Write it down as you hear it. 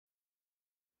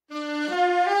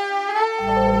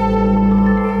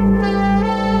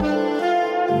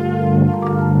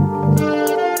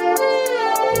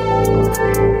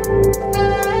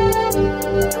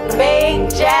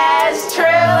Jazz Trill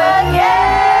again.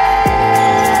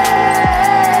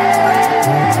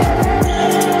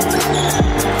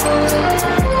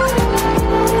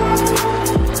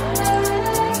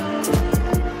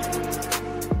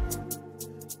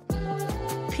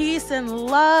 Peace and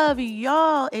love,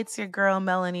 y'all. It's your girl,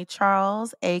 Melanie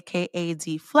Charles, a.k.a.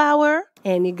 D-Flower.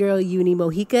 And your girl, Yunie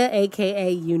Mojica,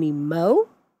 a.k.a. Yunie Mo.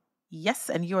 Yes,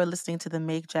 and you are listening to the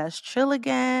Make Jazz Trill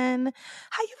again.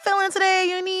 How you feeling today,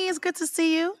 Yunie? It's good to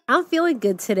see you. I'm feeling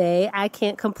good today. I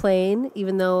can't complain,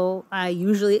 even though I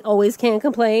usually always can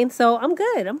complain. So I'm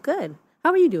good.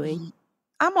 How are you doing?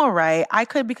 I'm all right. I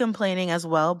could be complaining as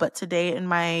well, but today in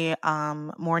my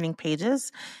morning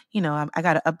pages, I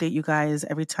got to update you guys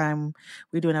every time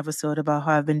we do an episode about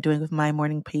how I've been doing with my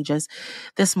morning pages.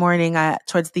 This morning,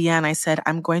 towards the end, I said,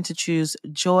 I'm going to choose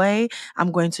joy.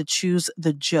 I'm going to choose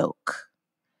the joke.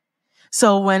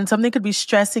 So when something could be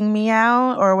stressing me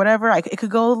out or whatever, it could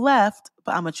go left,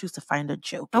 but I'm going to choose to find a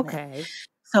joke in it.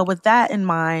 So with that in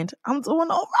mind, I'm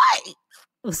doing all right.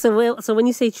 So when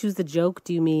you say choose the joke,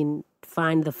 do you mean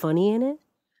find the funny in it?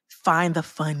 Find the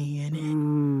funny in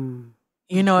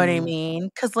it. You know what I mean?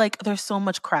 Because, there's so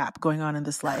much crap going on in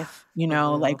this life,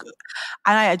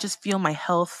 I just feel my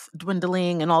health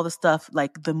dwindling and all the stuff,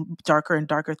 the darker and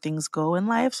darker things go in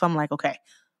life. So I'm like, okay,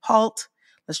 halt.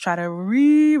 Let's try to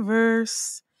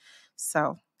reverse.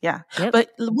 So, yeah. Yep.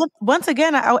 But once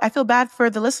again, I feel bad for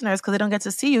the listeners because they don't get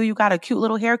to see you. You got a cute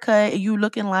little haircut. You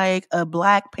looking like a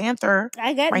Black Panther.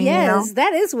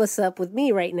 That is what's up with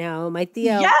me right now. My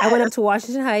Thea, I went up to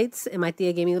Washington Heights and my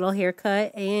Thea gave me a little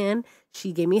haircut and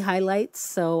she gave me highlights.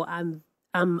 So I'm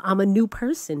a new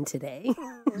person today.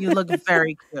 You look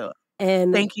very cute.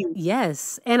 And thank you.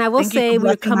 Yes. And I will say we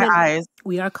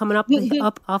are coming up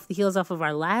off the heels off of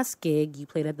our last gig. You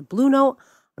played at the Blue Note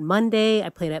on Monday. I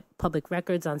played at Public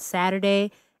Records on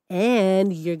Saturday.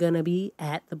 And you're going to be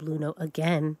at the Blue Note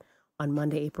again on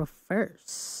Monday, April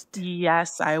 1st.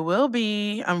 Yes, I will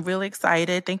be. I'm really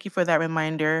excited. Thank you for that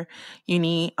reminder,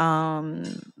 Yunie.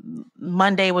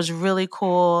 Monday was really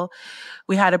cool.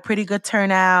 We had a pretty good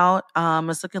turnout.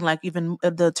 It's looking like even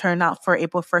the turnout for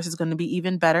April 1st is going to be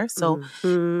even better. So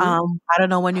I don't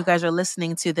know when you guys are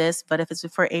listening to this, but if it's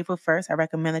for April 1st, I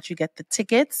recommend that you get the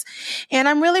tickets. And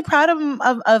I'm really proud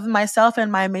of myself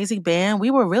and my amazing band. We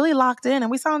were really locked in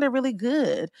and we sounded really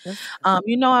good.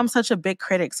 I'm such a big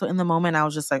critic. So in the moment, I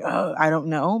was just like, oh, I don't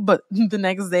know. But the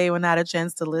next day when I had a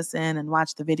chance to listen and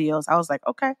watch the videos, I was like,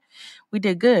 okay, we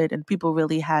did good. And people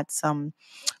really had some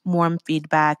warm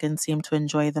feedback and seemed to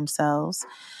enjoy themselves.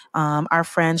 Our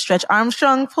friend Stretch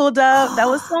Armstrong pulled up. That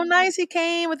was so nice. He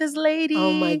came with his lady.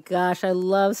 Oh my gosh, I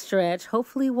love Stretch.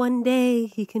 Hopefully one day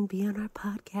he can be on our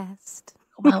podcast.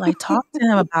 Well, I talked to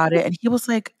him about it and he was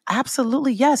like,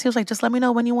 absolutely, yes. He was like, just let me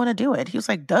know when you want to do it. He was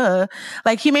like, duh.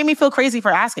 He made me feel crazy for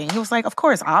asking. He was like, of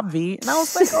course, obvi. And I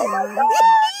was like, oh my God.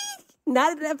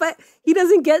 Not that, but he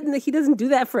doesn't do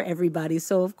that for everybody.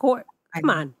 So of course, come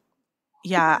on.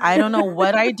 Yeah, I don't know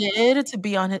what I did to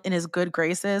be in his good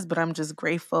graces, but I'm just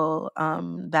grateful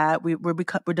that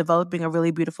we're developing a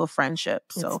really beautiful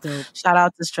friendship. So shout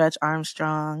out to Stretch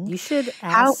Armstrong. You should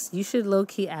low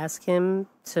key ask him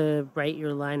to write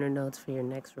your liner notes for your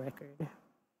next record.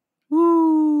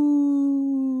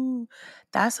 Ooh,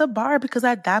 that's a bar because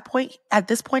at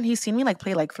this point, he's seen me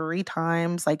play 3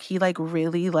 times. He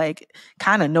really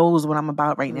kind of knows what I'm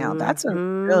about right now. That's a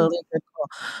really good call.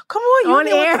 Come on,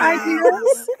 you know air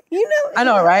ideas. I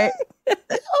know, right?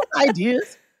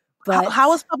 Ideas. But how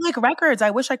was Public Records?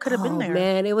 I wish I could have been there.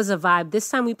 Man, it was a vibe. This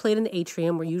time we played in the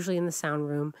atrium. We're usually in the sound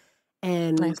room.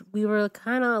 And we were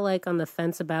kind of on the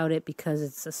fence about it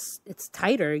because it's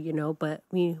tighter, but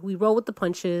we roll with the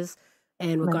punches.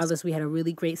 And regardless, we had a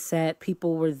really great set.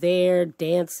 People were there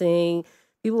dancing.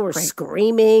 People were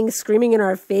screaming in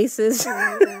our faces.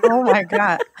 Oh my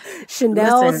God.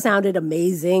 Chanel sounded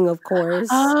amazing, of course.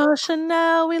 Oh,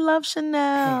 Chanel. We love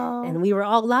Chanel. And we were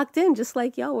all locked in just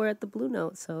like y'all were at the Blue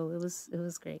Note. So it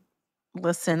was great.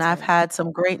 Listen, I've had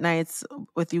some great nights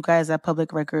with you guys at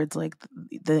Public Records.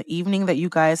 The evening that you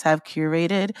guys have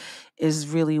curated is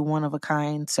really one of a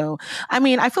kind. So,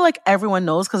 I feel like everyone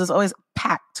knows because it's always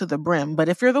packed to the brim. But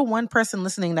if you're the one person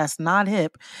listening that's not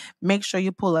hip, make sure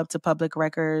you pull up to Public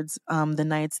Records the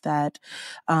nights that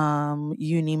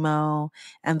Yunie Mo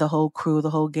and the whole crew, the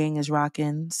whole gang is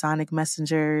rocking. Sonic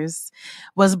Messengers.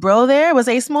 Was Bro there? Was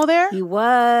Ace Mo there? He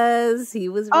was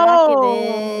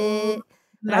rocking it.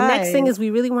 Nice. Our next thing is we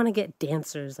really want to get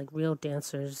dancers, real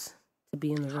dancers, to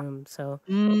be in the room. So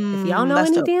if y'all know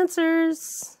any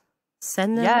dancers,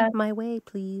 send them my way,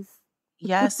 please.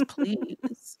 Yes,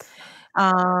 please.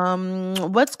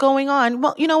 What's going on?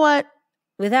 Well, you know what?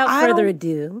 Without further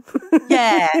ado.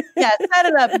 Yeah, set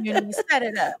it up, Yunie. Set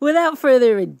it up. Without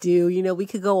further ado, we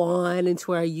could go on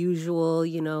into our usual,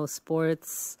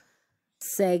 sports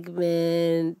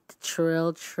segment,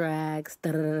 Trill tracks,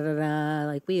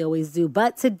 like we always do.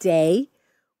 But today,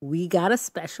 we got a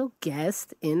special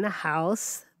guest in the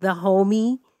house, the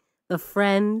homie, the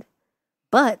friend,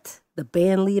 but the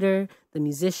band leader, the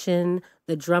musician,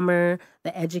 the drummer,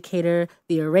 the educator,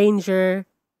 the arranger,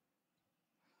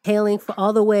 hailing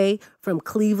all the way from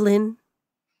Cleveland,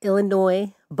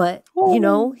 Illinois, but,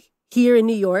 here in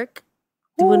New York,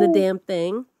 doing the damn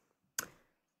thing.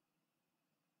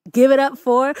 Give it up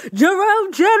for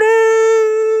Jerome Jennings!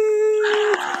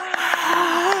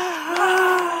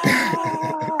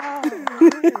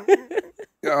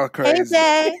 Y'all crazy.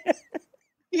 Hey,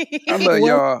 I love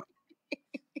y'all.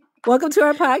 Welcome to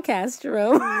our podcast,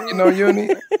 Jerome.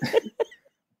 Yunie,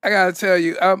 I gotta tell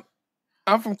you,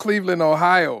 I'm from Cleveland,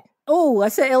 Ohio. Oh, I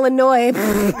said Illinois.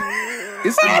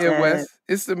 It's the Midwest.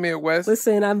 It's the Midwest.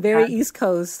 Listen, I'm very East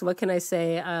Coast. What can I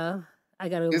say? I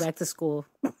gotta go back to school.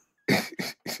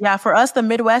 Yeah, for us, the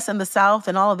Midwest and the South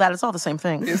and all of that, it's all the same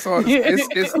thing. It's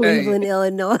Cleveland,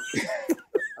 Illinois.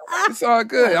 It's all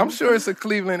good. I'm sure it's a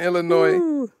Cleveland, Illinois.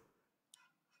 Ooh.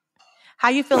 How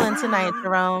you feeling tonight,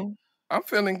 Jerome? I'm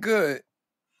feeling good.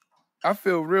 I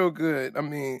feel real good. I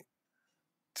mean,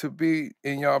 to be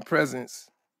in y'all presence,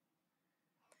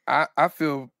 I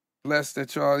feel blessed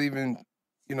that y'all even,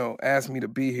 asked me to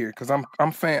be here because I'm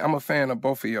a fan of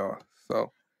both of y'all.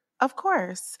 So. Of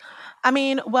course.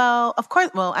 Of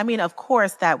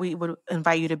course that we would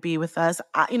invite you to be with us.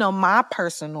 My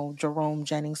personal Jerome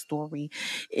Jennings story,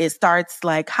 it starts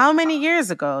like how many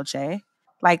years ago, Jay?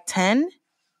 Like 10?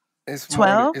 It's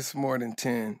 12? It's more than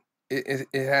 10. It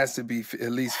has to be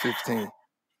at least 15.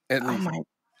 At least.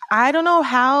 I don't know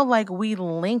how we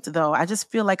linked though. I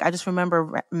just feel like I just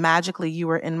remember magically you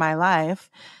were in my life.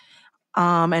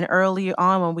 And early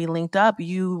on when we linked up,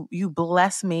 you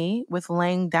blessed me with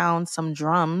laying down some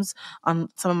drums on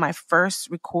some of my first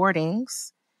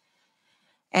recordings.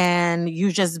 And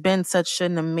you've just been such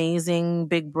an amazing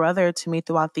big brother to me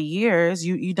throughout the years.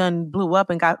 You done blew up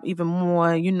and got even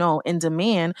more, in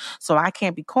demand. So I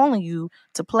can't be calling you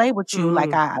to play with you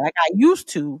like I used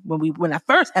to when I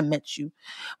first had met you.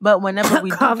 But whenever we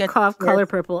do get color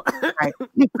purple, right?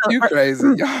 You crazy,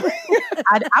 y'all.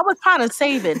 I was trying to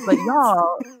save it, but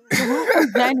y'all,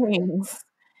 Jennings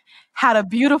had a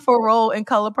beautiful role in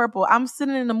Color Purple. I'm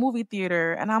sitting in the movie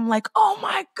theater and I'm like, oh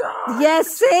my God.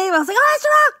 Yes, same. I was like,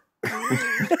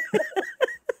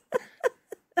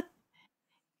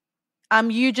 oh,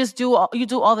 you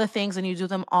do all the things and you do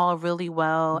them all really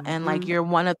well. Mm-hmm. And you're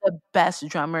one of the best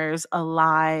drummers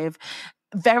alive.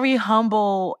 Very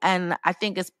humble. And I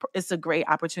think it's a great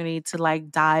opportunity to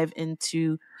dive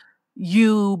into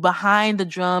you behind the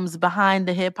drums, behind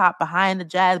the hip hop, behind the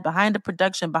jazz, behind the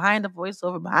production, behind the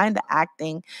voiceover, behind the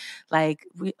acting. I'm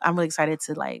really excited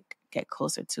to get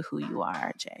closer to who you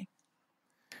are, Jay.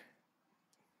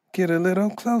 Get a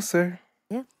little closer.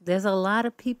 Yeah, there's a lot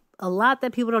that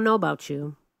people don't know about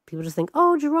you. People just think,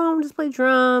 oh, Jerome just played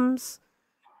drums.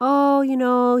 Oh,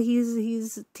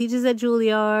 he's teaches at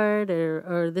Juilliard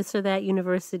or this or that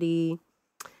university.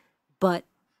 But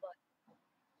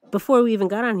before we even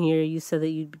got on here, you said that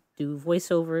you do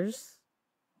voiceovers.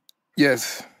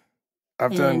 Yes,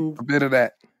 I've done a bit of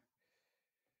that.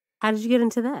 How did you get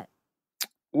into that?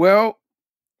 Well,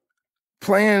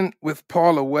 playing with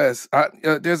Paula West.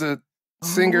 There's a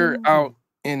singer out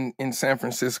in San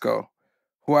Francisco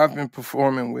who I've been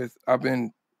performing with. I've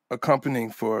been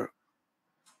accompanying for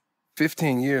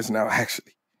 15 years now,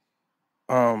 actually.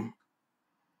 And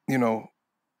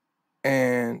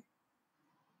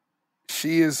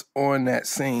she is on that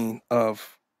scene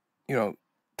of, there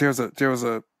was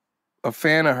a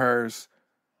fan of hers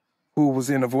who was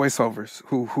in the voiceovers,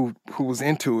 who was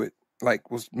into it,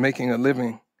 was making a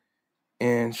living.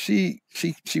 And she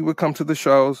would come to the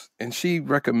shows and she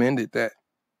recommended that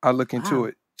I look into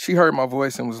it. She heard my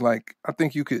voice and was like, I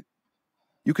think you could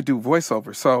do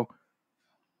voiceover. So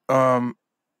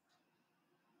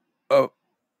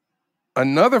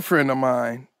another friend of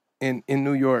mine in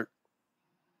New York,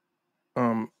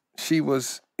 she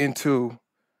was into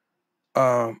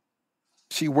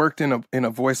she worked in a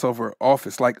voiceover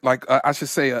office, I should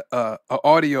say a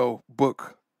audio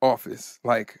book office,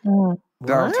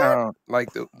 downtown,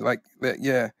 that.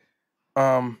 Yeah.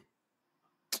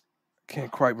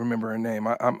 Can't quite remember her name.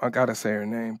 I gotta say her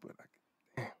name, but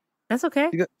that's okay.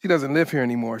 She doesn't live here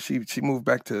anymore. She moved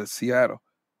back to Seattle.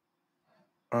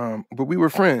 But we were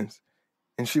friends,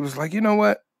 and she was like, you know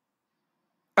what?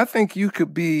 I think you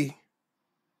could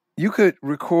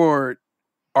record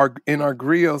in our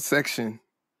griot section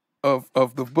of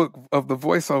the book, of the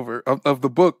voiceover of the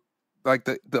book, like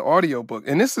the audio book.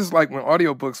 And this is like when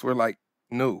audiobooks were like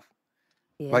new,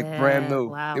 like brand new.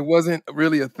 Wow. It wasn't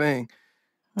really a thing.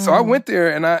 So I went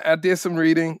there and I did some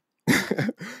reading.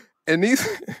 And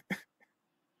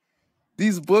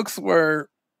these books were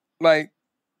like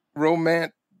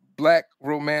black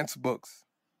romance books.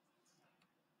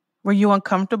 Were you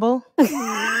uncomfortable?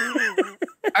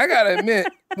 I gotta admit,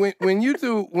 when you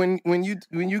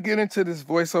get into this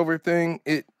voiceover thing,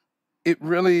 it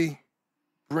really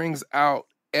brings out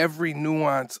every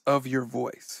nuance of your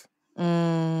voice.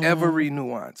 Every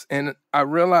nuance. And I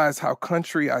realize how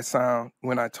country I sound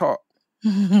when I talk.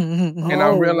 And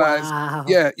I realized, wow.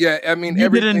 yeah. I mean, You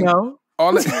everything. didn't know?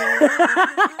 All it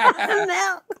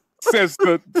No. says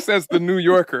the New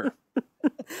Yorker,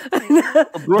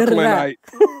 a Brooklynite.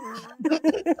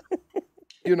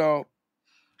 You know,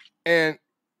 and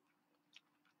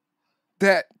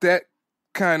that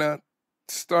kind of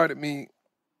started me,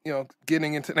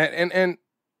 getting into that. And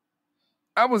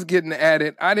I was getting at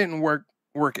it. I didn't work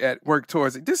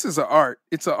towards it. This is an art.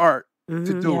 It's an art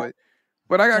to do it.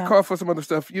 But I got called for some other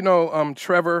stuff.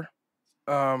 Trevor,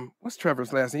 what's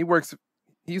Trevor's last name?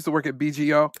 He used to work at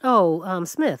BGO. Oh,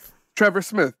 Smith. Trevor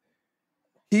Smith.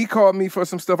 He called me for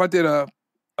some stuff. I did a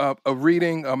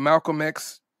reading, a Malcolm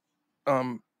X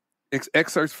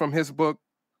excerpts from his book,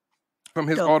 from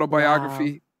his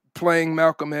autobiography, playing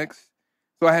Malcolm X.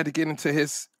 So I had to get into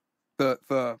his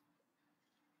the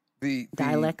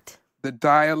dialect,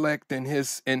 and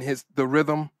the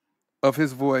rhythm of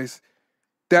his voice.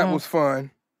 That was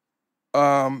fun.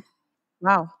 Wow.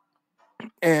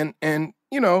 And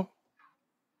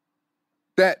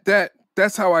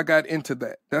that's how I got into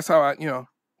that. That's how I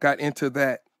got into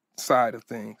that side of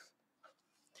things.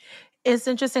 It's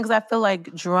interesting because I feel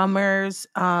like drummers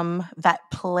that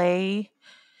play,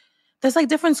 there's like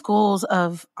different schools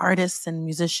of artists and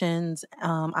musicians,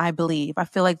 I believe. I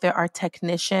feel like there are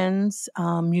technicians,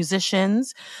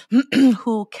 musicians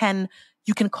who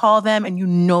you can call them and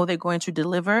they're going to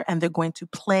deliver and they're going to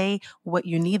play what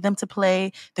you need them to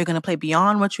play. They're going to play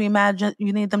beyond what you imagine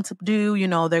you need them to do.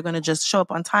 They're going to just show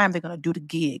up on time. They're going to do the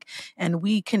gig. And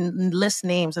we can list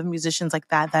names of musicians like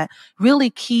that really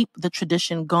keep the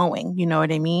tradition going. You know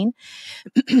what I mean?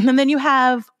 And then you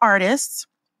have artists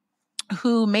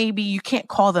who maybe you can't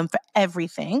call them for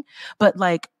everything, but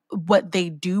like what they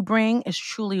do bring is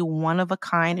truly one of a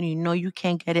kind, and you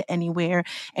can't get it anywhere,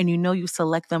 and you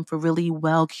select them for really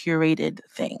well curated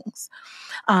things.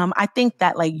 I think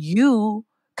that like you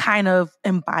kind of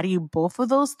embody both of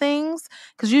those things,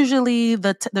 because usually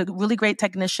the really great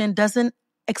technician doesn't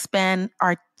expand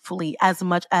artfully as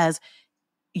much as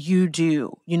you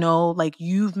do, like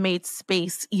you've made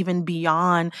space even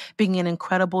beyond being an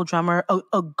incredible drummer,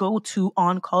 a go-to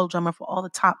on-call drummer for all the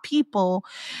top people.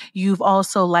 You've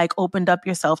also like opened up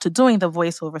yourself to doing the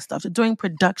voiceover stuff, to doing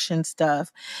production stuff.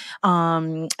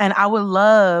 And I would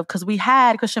love, because we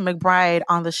had Christian McBride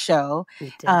on the show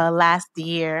last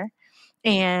year,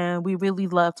 and we really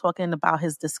love talking about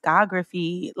his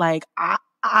discography. Like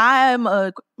I'm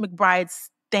a McBride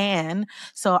stan,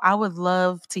 so I would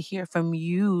love to hear from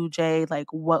you, Jay.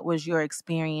 Like, what was your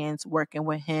experience working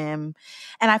with him?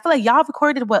 And I feel like y'all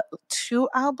recorded 2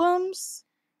 albums?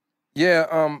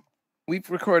 Yeah, we've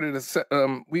recorded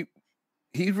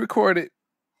he recorded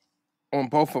on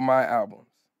both of my albums.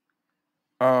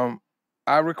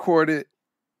 I recorded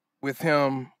with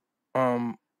him.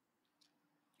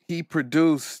 He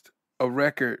produced a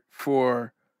record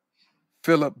for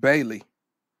Philip Bailey,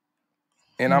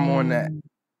 and I'm on that.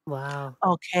 Wow.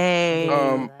 Okay.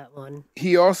 That one.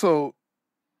 He also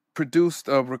produced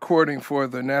a recording for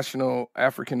the National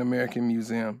African American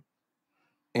Museum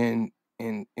in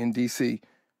DC.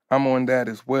 I'm on that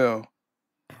as well.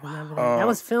 I remember that. That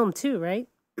was filmed too, right?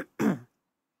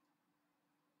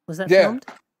 Was that yeah, filmed?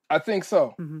 I think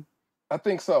so. Mm-hmm. I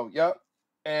think so. Yep.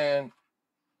 And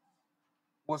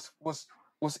what's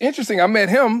interesting, I met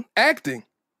him acting.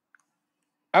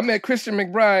 I met Christian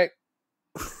McBride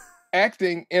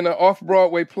acting in an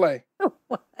off-Broadway play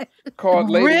called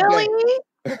Lady Day.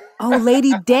 Oh,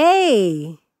 Lady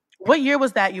Day. What year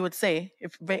was that, you would say?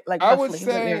 If like I roughly, would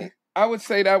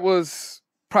say that was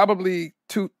probably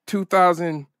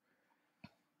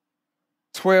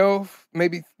 2012,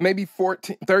 maybe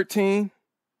 13.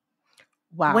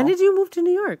 Wow. When did you move to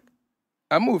New York?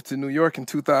 I moved to New York in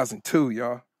 2002,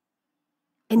 y'all.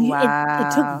 And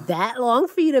it took that long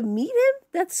for you to meet him?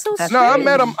 That's so strange. No, I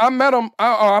met him. I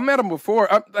met him before.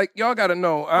 Y'all got to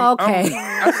know.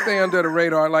 I stay under the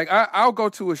radar. Like I'll go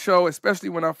to a show, especially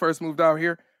when I first moved out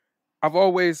here. I've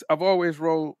always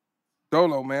rolled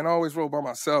dolo, man. I always wrote by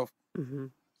myself. Mm-hmm.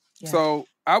 Yeah. So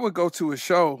I would go to a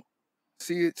show,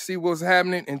 see what's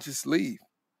happening, and just leave.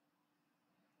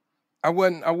 I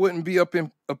wouldn't be up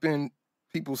in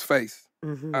people's face.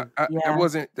 Mm-hmm.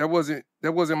 That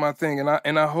wasn't my thing.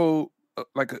 And I hold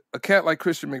like a cat like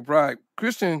Christian McBride.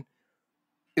 Christian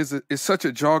is such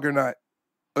a juggernaut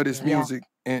of this music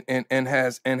and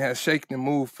has shaken and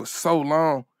moved for so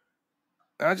long.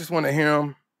 I just want to hear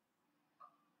him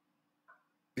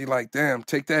be like, damn,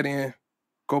 take that in,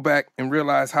 go back and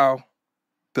realize how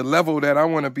the level that I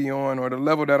want to be on, or the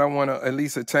level that I want to at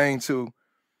least attain to.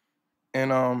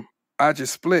 And I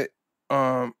just split.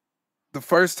 The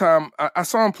first time I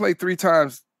saw him play 3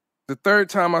 times. The third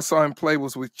time I saw him play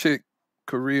was with Chick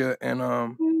Corea, and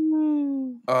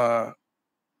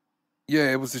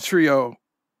it was a trio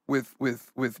with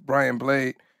Brian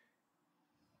Blade.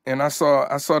 And I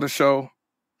saw the show.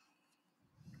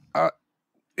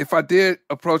 If I did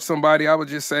approach somebody, I would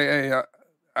just say, "Hey,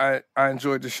 I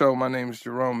enjoyed the show. My name is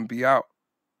Jerome. Be out."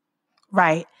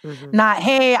 Right. Mm-hmm. Not,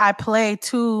 hey, I play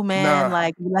too, man. Nah.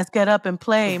 Like, let's get up and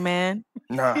play, man.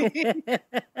 Nah,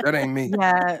 that ain't me.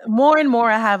 Yeah. More and more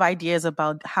I have ideas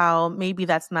about how maybe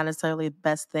that's not necessarily the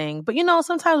best thing. But,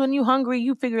 sometimes when you're hungry,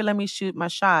 you figure, let me shoot my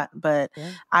shot. But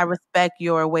I respect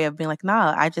your way of being like,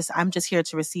 nah, I'm just here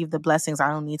to receive the blessings. I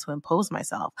don't need to impose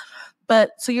myself.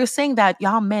 But so you're saying that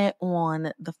y'all met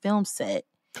on the film set.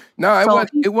 No,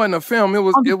 it wasn't a film. It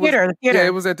was the theater. Yeah,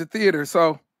 it was at the theater.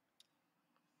 So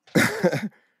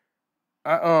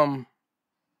I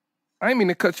didn't mean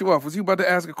to cut you off. Was you about to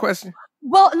ask a question?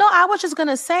 Well, no, I was just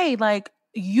gonna say, like,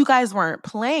 you guys weren't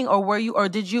playing, or were y'all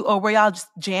just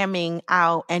jamming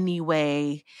out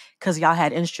anyway because y'all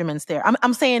had instruments there?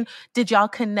 I'm saying, did y'all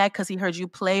connect because he heard you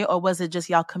play, or was it just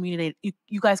y'all communicated?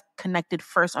 You guys connected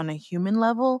first on a human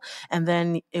level, and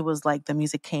then it was like the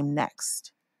music came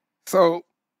next. So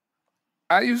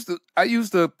I used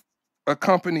to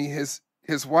accompany his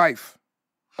wife,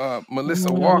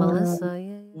 Melissa Walker. Melissa,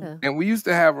 yeah. And we used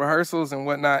to have rehearsals and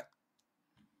whatnot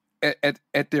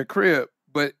at their crib,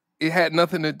 but it had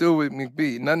nothing to do with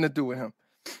McBee, nothing to do with him.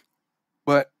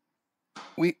 But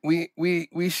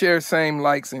we share same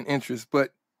likes and interests,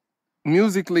 but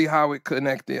musically, how it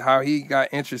connected, how he got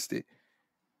interested.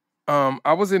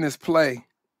 I was in this play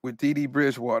with Dee Dee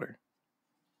Bridgewater.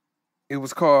 It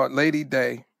was called Lady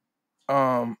Day.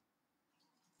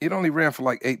 It only ran for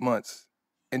like 8 months,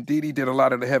 and Dee Dee did a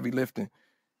lot of the heavy lifting.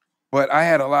 But I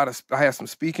had some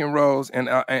speaking roles, and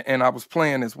I was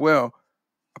playing as well.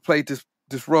 I played this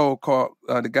role called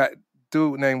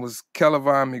dude name was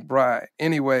Kellavon McBride.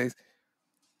 Anyways,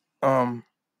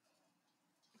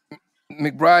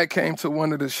 McBride came to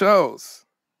one of the shows,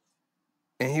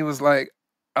 and he was like,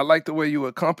 "I like the way you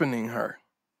accompanying her."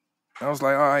 I was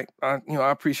like, "All right, I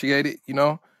appreciate it,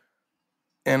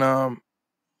 And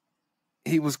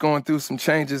he was going through some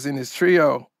changes in his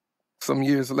trio. Some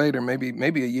years later,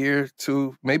 maybe a year,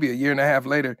 2, maybe a year and a half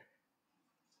later,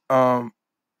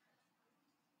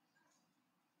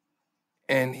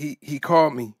 and he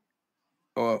called me,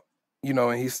 and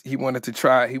he wanted to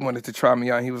try me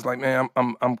out. He was like, "Man,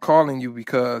 I'm calling you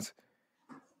because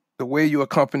the way you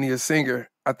accompany a singer,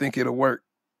 I think it'll work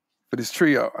for this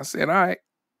trio." I said, "All right,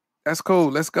 that's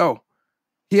cool, let's go."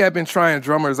 He had been trying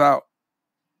drummers out,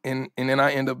 and then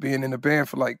I ended up being in the band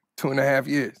for like 2.5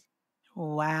 years.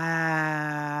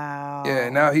 Wow. Yeah,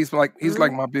 now he's like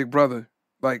my big brother.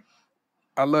 Like,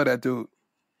 I love that dude.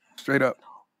 Straight up.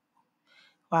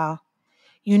 Wow.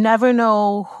 You never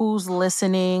know who's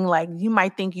listening. Like, you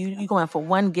might think you going for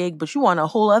one gig, but you want a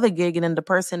whole other gig, and then the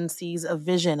person sees a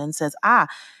vision and says,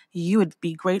 you would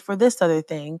be great for this other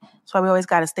thing. That's why we always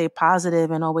got to stay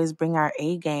positive and always bring our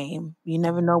A game. You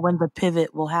never know when the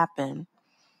pivot will happen.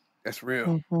 That's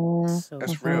real. Mm-hmm.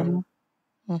 That's real.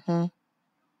 Mm-hmm.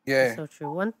 Yeah. So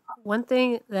true. One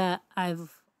thing that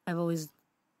I've always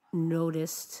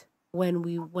noticed when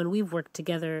we've worked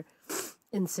together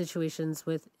in situations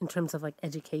in terms of like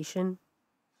education,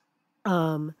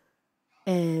 and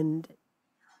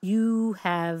you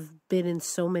have been in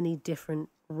so many different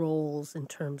roles in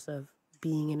terms of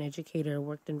being an educator,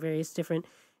 worked in various different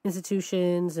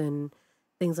institutions and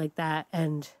things like that,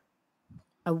 and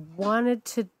I wanted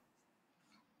to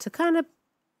kind of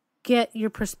get your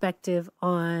perspective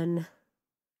on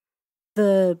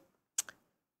the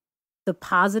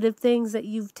positive things that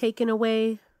you've taken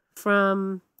away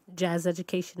from jazz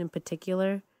education in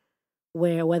particular,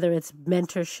 whether it's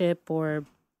mentorship or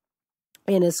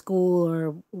in a school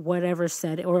or whatever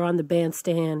setting or on the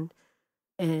bandstand,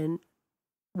 and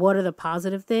what are the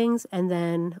positive things, and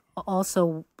then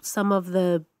also some of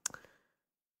the,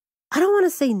 I don't want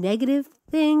to say negative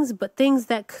things, but things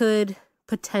that could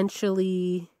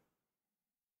potentially,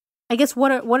 I guess,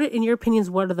 what are in your opinions,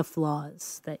 what are the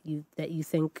flaws that you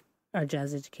think our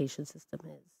jazz education system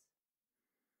is?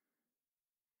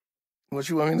 What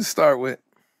you want me to start with?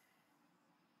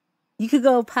 You could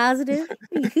go positive,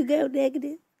 you could go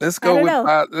negative. Let's go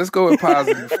with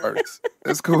positive first.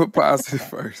 Let's go with positive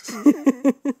first.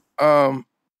 I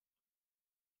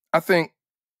think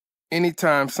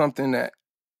anytime something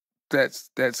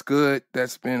that's good,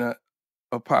 that's been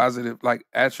a positive like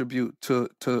attribute to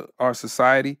our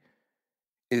society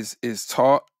is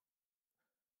taught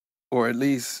or at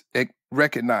least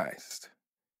recognized,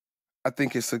 I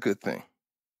think it's a good thing.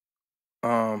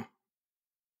 I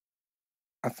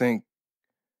think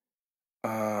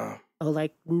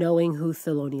like knowing who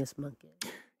Thelonious Monk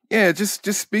is. Yeah, just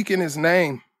speaking his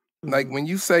name. Like when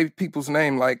you say people's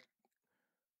name, like,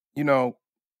 you know,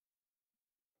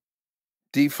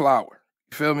 D Flower,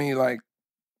 you feel me? Like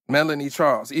Melanie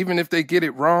Charles, even if they get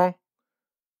it wrong,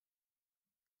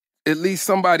 at least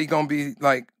somebody gonna be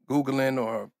like Googling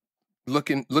or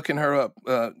looking her up.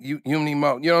 Yunie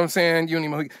Mo, you know what I'm saying? Yunie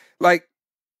Mo, like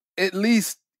at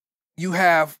least you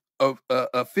have a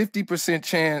 50%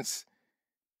 chance.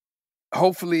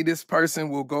 Hopefully, this person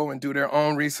will go and do their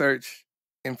own research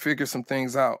and figure some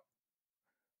things out.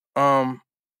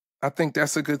 I think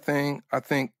that's a good thing. I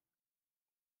think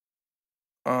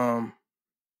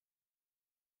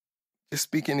just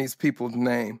speaking these people's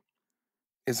name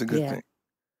is a good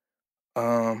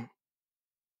thing.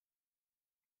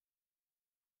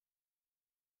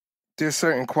 There's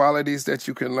certain qualities that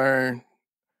you can learn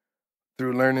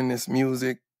through learning this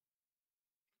music,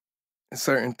 and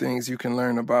certain things you can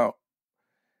learn about.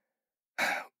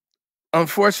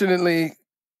 Unfortunately,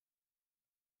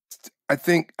 I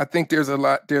think there's a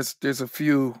lot. There's a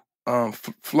few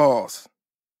flaws.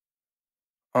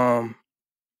 When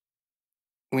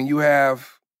you have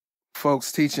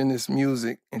folks teaching this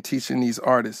music and teaching these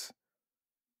artists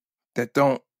that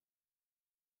don't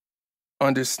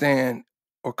understand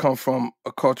or come from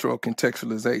a cultural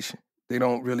contextualization, they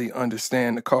don't really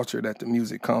understand the culture that the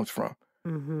music comes from.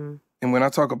 Mm-hmm. And when I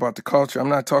talk about the culture, I'm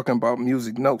not talking about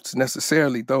music notes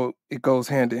necessarily, though it goes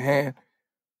hand in hand.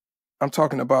 I'm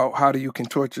talking about how do you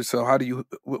contort yourself? How do you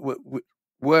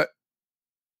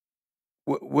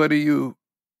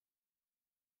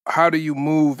how do you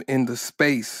move in the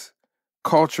space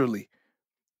culturally,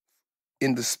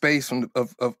 in the space from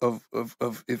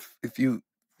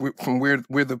from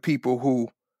where the people who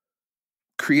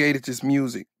created this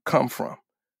music come from?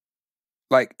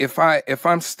 Like if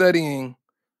I'm studying,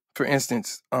 for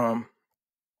instance, my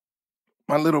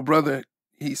little brother,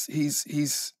 he's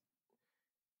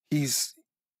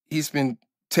been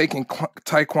taking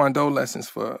taekwondo lessons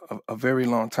for a very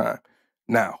long time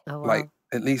now. Oh, wow. Like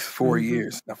at least 4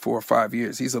 years, 4 or 5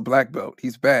 years. He's a black belt.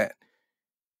 He's bad.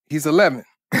 He's 11.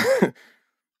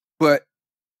 But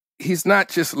he's not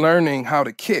just learning how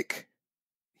to kick.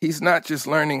 He's not just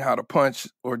learning how to punch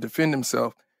or defend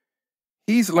himself.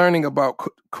 He's learning about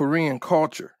Korean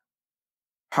culture.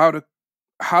 How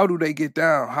do they get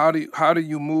down? How do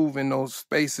you move in those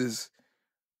spaces?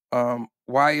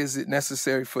 Why is it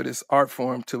necessary for this art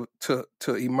form to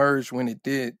emerge when it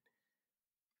did?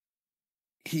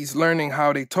 He's learning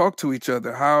how they talk to each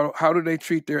other. How do they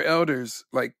treat their elders?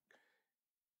 Like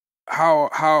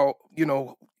how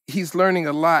he's learning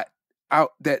a lot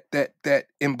out that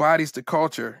embodies the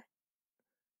culture.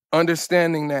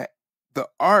 Understanding that the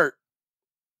art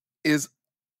is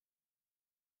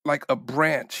like a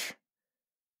branch,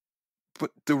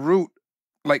 but the root,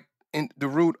 like in the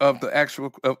root of the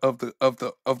actual of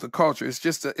the culture, it's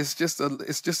just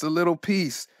a little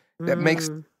piece that makes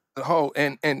the whole.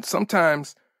 And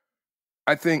sometimes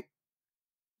I think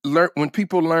when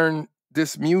people learn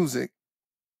this music,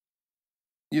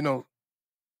 the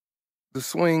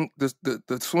swing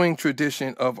swing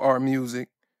tradition of our music,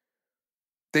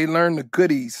 they learn the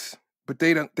goodies, but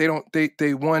they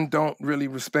don't really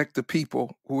respect the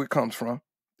people who it comes from.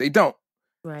 They don't.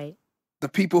 Right. The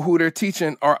people who they're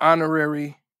teaching are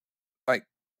honorary, like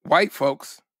white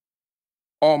folks,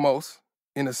 almost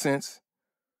in a sense,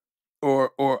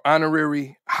 or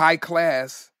honorary high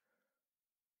class.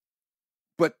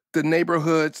 But the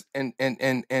neighborhoods and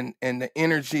the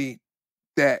energy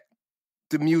that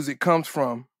the music comes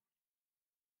from,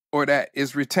 or that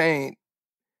is retained,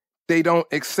 they don't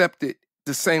accept it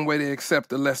the same way they accept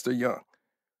the Lester Young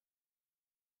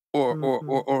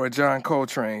or a John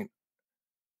Coltrane.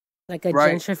 Like a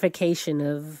right? gentrification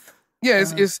of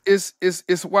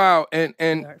it's wild. And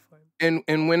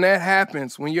when that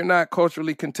happens, when you're not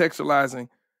culturally contextualizing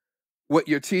what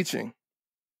you're teaching,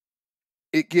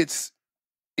 it gets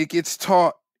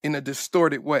taught in a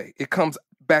distorted way. It comes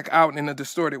back out in a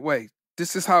distorted way.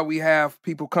 This is how we have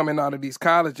people coming out of these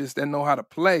colleges that know how to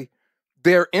play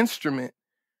their instrument,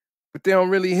 but they don't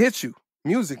really hit you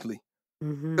musically.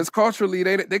 Because culturally,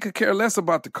 they could care less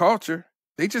about the culture.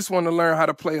 They just want to learn how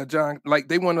to play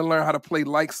they want to learn how to play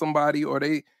like somebody, or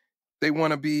they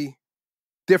want to be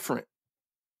different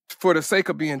for the sake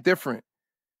of being different.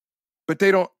 But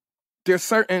there's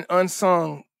certain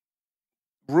unsung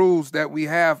rules that we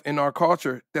have in our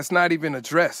culture that's not even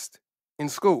addressed in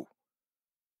school.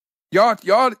 Y'all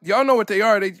know what they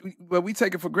are. But we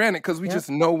take it for granted because we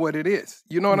just know what it is.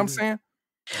 You know what I'm saying?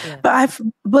 Yeah.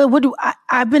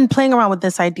 I've been playing around with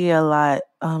this idea a lot,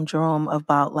 Jerome,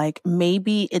 about like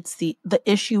maybe it's the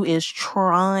issue is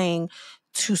trying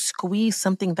to squeeze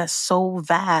something that's so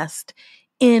vast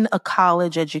in a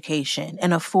college education,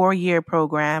 in a 4-year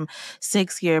program,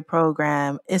 6-year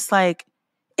program. It's like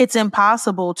it's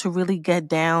impossible to really get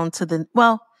down to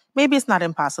maybe it's not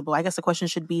impossible. I guess the question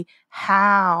should be,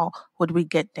 how would we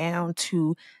get down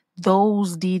to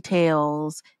those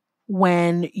details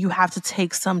when you have to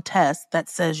take some test that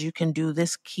says you can do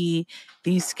this key,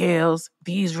 these scales,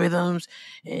 these rhythms,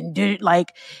 and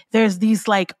there's these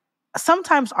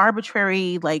sometimes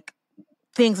arbitrary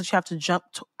things that you have to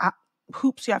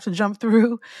hoops you have to jump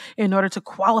through in order to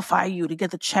qualify you to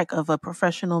get the check of a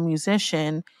professional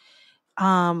musician.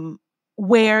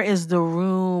 Where is the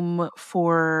room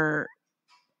for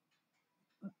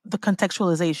the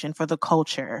contextualization, for the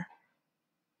culture?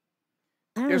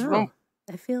 I don't There's know. room.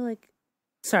 I feel like.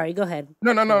 Sorry, go ahead.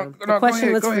 No. The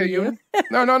question was Go for ahead, you.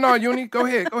 Yunie. No, Yunie. Go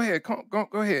ahead. Go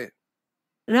ahead.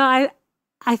 No,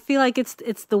 I feel like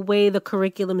it's the way the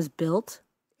curriculum is built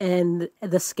and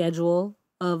the schedule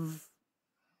of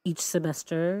each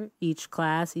semester, each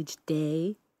class, each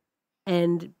day,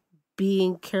 and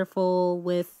being careful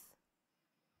with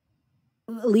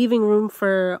leaving room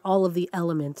for all of the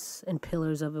elements and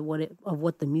pillars of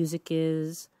what the music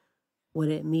is, what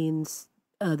it means,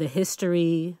 the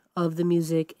history of the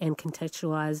music, and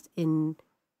contextualized in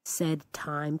said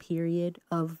time period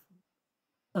of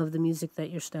the music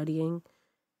that you're studying.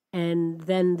 And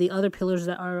then the other pillars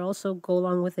that are also go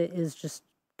along with it is just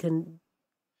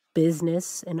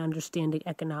business and understanding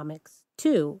economics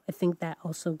too. I think that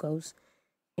also goes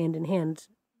hand in hand,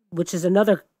 which is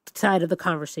another side of the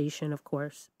conversation, of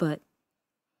course. But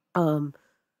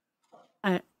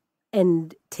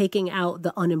and taking out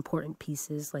the unimportant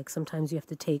pieces, like sometimes you have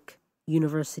to take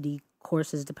university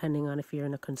courses depending on if you're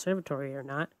in a conservatory or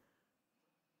not,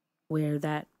 where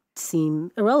that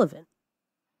seem irrelevant.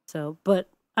 So, but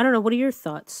I don't know. What are your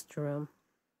thoughts, Jerome?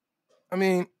 I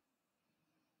mean,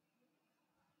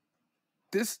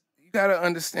 you got to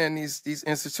understand these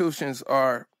institutions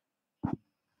are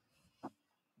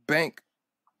bank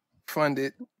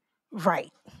funded,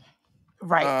 Right.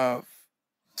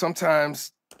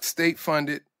 Sometimes state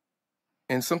funded,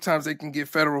 and sometimes they can get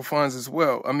federal funds as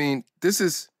well. I mean, this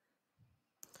is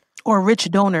or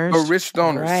rich donors.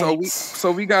 Right.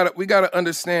 So we gotta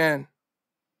understand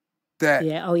that.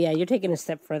 Yeah. Oh, yeah. You're taking a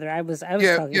step further. I was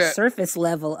talking surface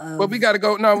level of. But we gotta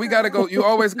go. No, we gotta go. You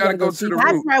always gotta go to the root.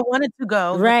 That's where I wanted to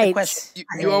go. Right.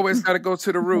 You always gotta go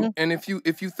to the root. And if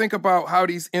you think about how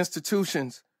these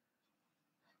institutions,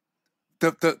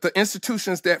 the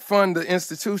institutions that fund the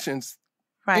institutions,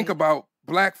 think about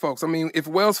Black folks. I mean, if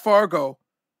Wells Fargo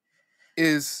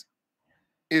is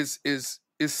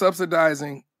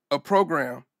subsidizing a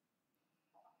program,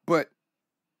 but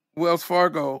Wells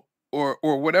Fargo or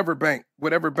whatever bank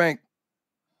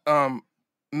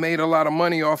made a lot of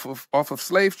money off of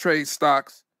slave trade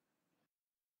stocks,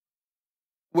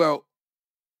 well,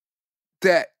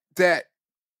 that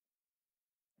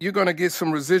you're going to get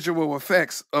some residual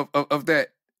effects of that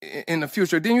in the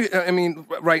future. Then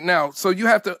right now. So you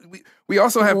have to. We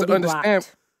also have to understand.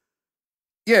 Blocked.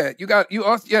 Yeah, you got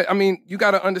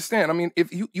to understand. I mean, if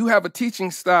you have a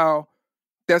teaching style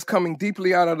that's coming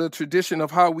deeply out of the tradition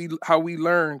of how we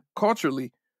learn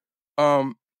culturally,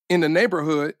 in the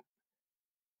neighborhood,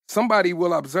 somebody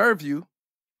will observe you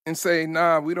and say,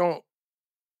 "Nah, we don't.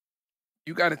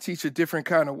 You got to teach a different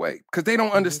kind of way," because they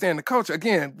don't understand the culture.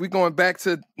 Again, we're going back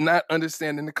to not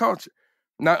understanding the culture,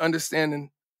 not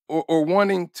understanding or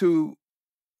wanting to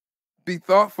be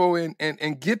thoughtful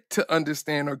and get to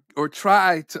understand or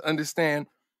try to understand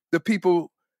the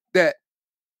people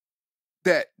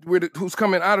who's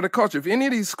coming out of the culture. If any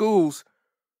of these schools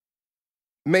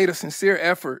made a sincere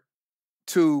effort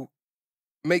to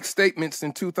make statements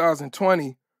in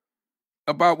 2020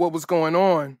 about what was going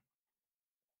on,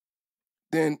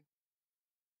 then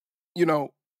we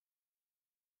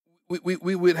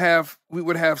would have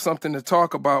something to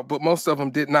talk about. But most of them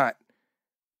did not.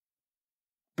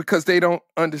 because they don't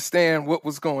understand what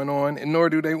was going on, and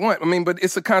nor do they want. I mean, but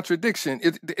it's a contradiction.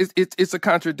 It's a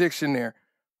contradiction there.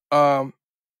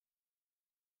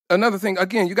 Another thing,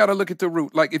 again, you got to look at the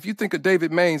root. Like if you think of David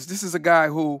Maines, this is a guy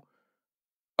who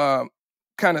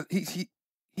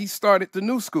he started the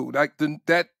new school, like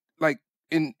like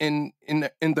in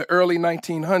the early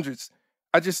 1900s.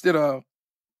 I just did a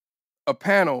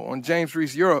panel on James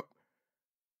Reese Europe.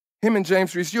 Him and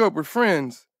James Reese Europe were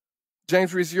friends.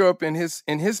 James Reese Europe and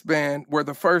his band were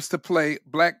the first to play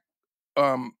black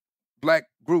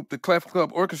group, the Clef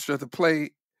Club Orchestra, to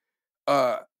play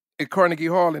at Carnegie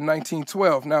Hall in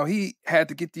 1912. Now he had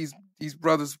to get these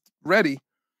brothers ready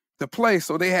to play,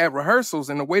 so they had rehearsals,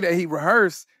 and the way that he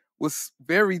rehearsed was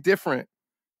very different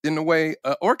than the way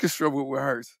an orchestra would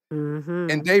rehearse. Mm-hmm.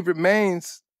 And David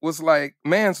Maines was like,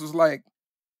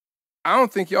 I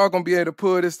don't think y'all gonna be able to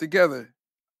pull this together,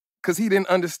 because he didn't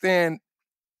understand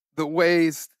the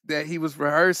ways that he was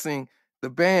rehearsing the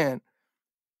band.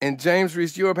 And James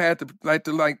Reese Europe had to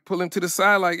pull him to the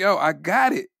side, like, yo, I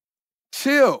got it.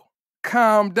 Chill,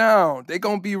 calm down. They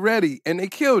gonna be ready. And they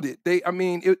killed it.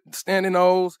 Standing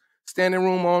O's, standing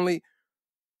room only.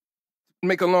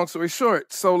 Make a long story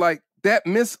short. So like that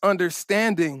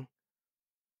misunderstanding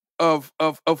of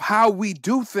how we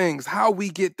do things, how we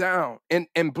get down.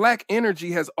 And Black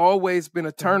energy has always been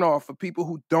a turnoff for people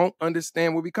who don't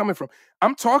understand where we're coming from.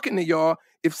 I'm talking to y'all.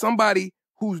 If somebody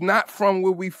who's not from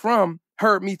where we from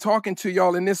heard me talking to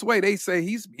y'all in this way, they say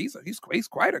he's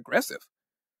quite aggressive.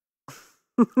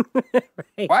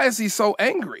 Right. Why is he so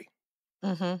angry?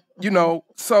 Mm-hmm. You know,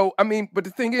 so I mean, but the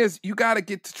thing is, you got to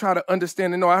get to try to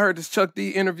understand. And I heard this Chuck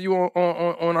D interview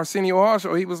on Arsenio Hall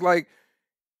show. He was like,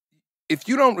 if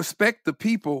you don't respect the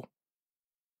people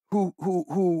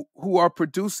who are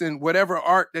producing whatever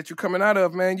art that you're coming out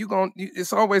of, man,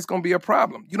 it's always gonna be a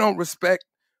problem. You don't respect,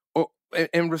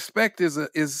 and respect is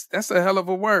that's a hell of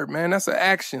a word, man. That's an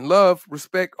action. Love,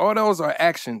 respect, all those are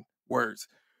action words.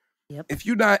 Yep. If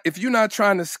you're not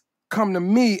trying to come to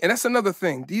me, and that's another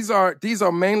thing. These are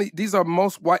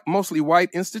mostly white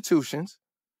institutions.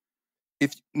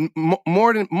 If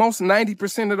more than most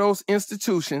 90% of those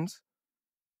institutions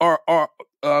are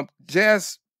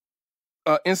jazz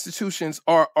institutions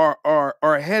are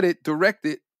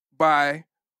directed by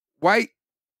white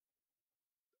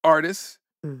artists,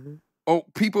 mm-hmm. or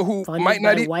people who Funded might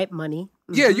not by white money.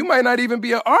 Mm-hmm. Yeah, you might not even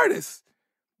be an artist,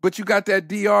 but you got that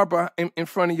DR in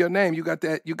front of your name. You got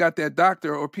that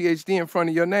doctor or PhD in front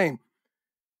of your name.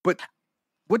 But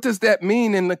what does that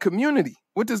mean in the community?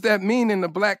 What does that mean in the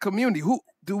Black community? Who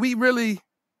do we really,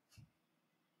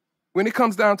 when it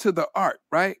comes down to the art,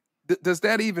 right? Does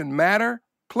that even matter?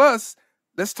 Plus,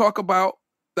 let's talk about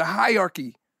the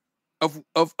hierarchy of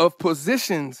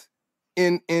positions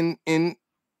in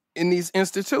these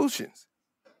institutions.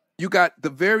 You got the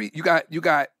very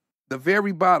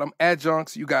bottom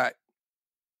adjuncts. You got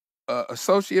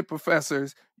associate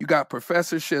professors. You got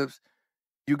professorships.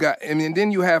 And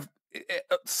then you have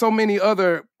so many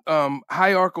other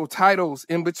hierarchical titles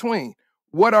in between.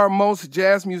 What are most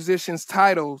jazz musicians'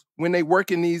 titles when they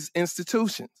work in these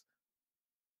institutions?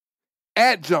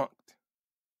 Adjunct.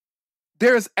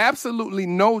 There is absolutely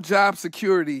no job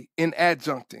security in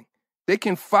adjuncting. They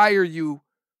can fire you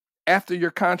after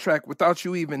your contract without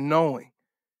you even knowing.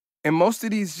 And most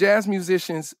of these jazz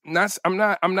musicians, I'm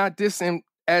not dissing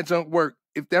adjunct work.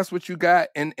 If that's what you got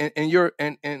and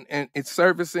it's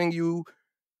servicing you,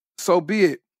 so be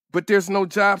it. But there's no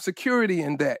job security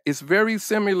in that. It's very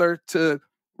similar to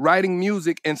writing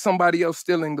music and somebody else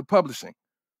stealing the publishing.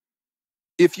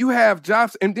 If you have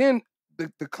jobs, and then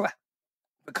the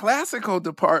classical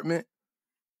department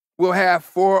will have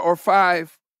 4 or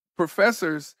 5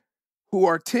 professors who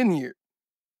are tenured,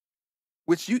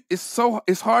 which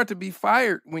it's hard to be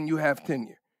fired when you have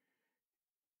tenure.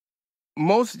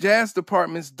 Most jazz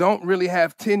departments don't really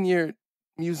have tenured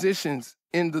musicians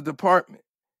in the department.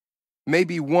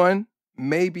 Maybe 1,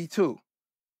 maybe 2.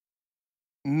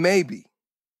 Maybe.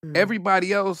 Mm.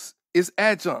 Everybody else is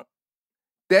adjunct.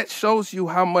 That shows you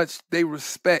how much they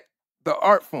respect the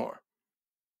art form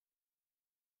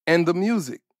and the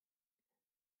music.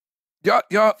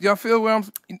 Y'all feel where I'm?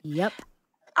 Yep.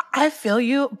 I feel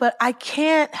you, but I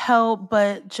can't help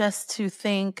but just to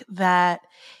think that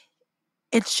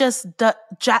it's just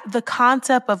the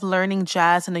concept of learning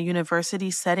jazz in a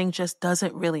university setting just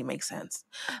doesn't really make sense.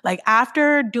 Like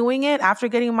after doing it, after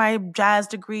getting my jazz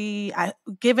degree,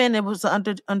 given it was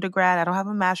undergrad, I don't have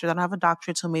a master's, I don't have a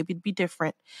doctorate, so maybe it'd be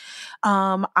different.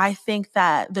 I think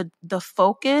that the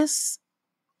focus,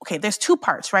 okay, there's 2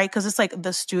 parts, right? Because it's like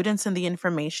the students and the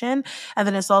information, and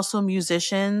then it's also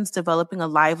musicians developing a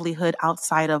livelihood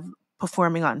outside of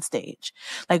performing on stage.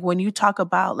 Like when you talk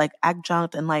about like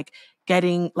adjunct and like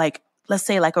getting like, let's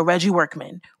say like a Reggie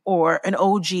Workman or an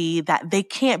OG that they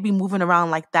can't be moving around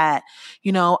like that.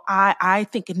 You know, I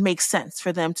think it makes sense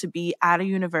for them to be at a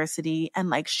university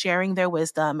and like sharing their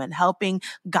wisdom and helping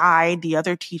guide the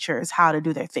other teachers how to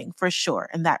do their thing, for sure,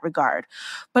 in that regard.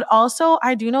 But also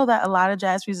I do know that a lot of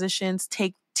jazz musicians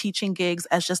take teaching gigs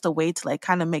as just a way to like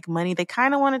kind of make money. They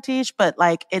kind of want to teach, but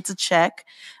like it's a check.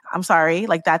 I'm sorry,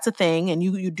 like that's a thing. And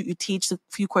you teach the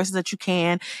few courses that you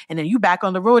can, and then you back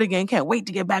on the road again. Can't wait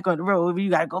to get back on the road. You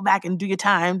got to go back and do your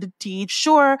time to teach.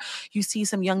 Sure, you see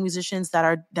some young musicians that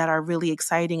are really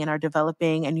exciting and are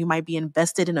developing, and you might be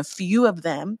invested in a few of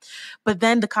them. But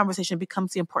then the conversation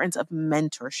becomes the importance of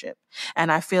mentorship.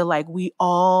 And I feel like we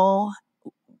all,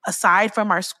 aside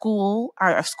from our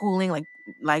schooling,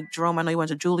 like Jerome, I know you went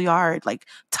to Juilliard, like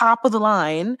top of the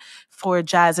line for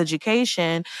jazz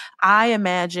education. I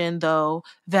imagine though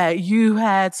that you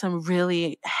had some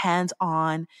really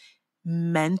hands-on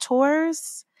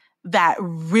mentors that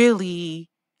really,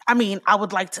 I mean, I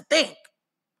would like to think.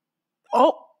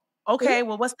 Oh, okay.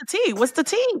 Well, what's the tea? What's the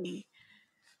tea?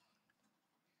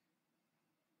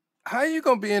 How are you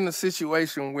gonna be in a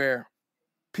situation where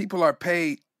people are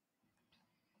paid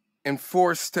and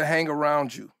forced to hang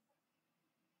around you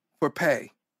for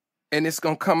pay, and it's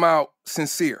gonna come out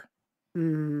sincere?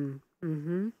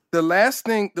 Mm-hmm. The last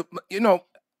thing,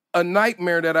 a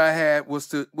nightmare that I had was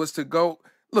to go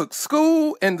look,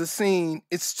 school and the scene.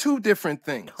 It's two different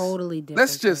things. Totally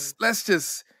different.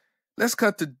 Let's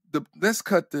cut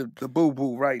the boo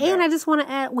boo right now. And I just want to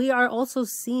add, we are also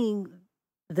seeing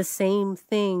the same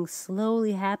thing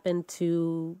slowly happen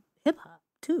to hip hop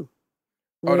too.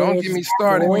 Oh, don't get me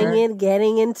started.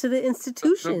 Getting into the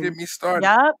institution. Don't get me started.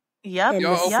 Yep. And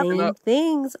the same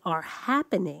things are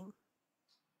happening.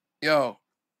 Yo.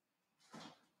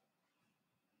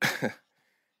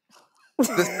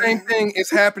 The same thing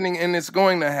is happening, and it's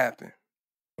going to happen.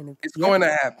 It's going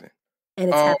to happen. And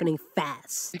it's happening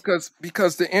fast.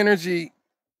 Because the energy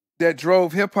that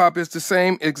drove hip hop is the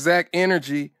same exact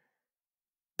energy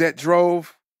that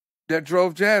drove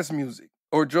jazz music,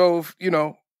 or drove,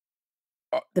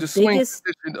 the swing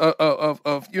position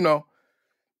of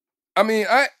I mean,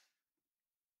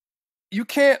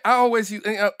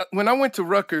 when I went to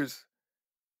Rutgers,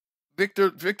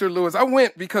 Victor Lewis, I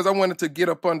went because I wanted to get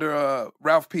up under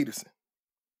Ralph Peterson.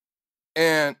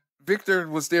 And Victor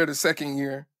was there the second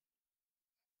year.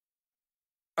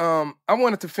 I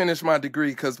wanted to finish my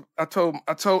degree because I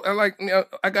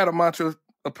got a mantra,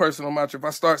 a personal mantra. If I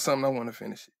start something, I want to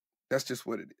finish it. That's just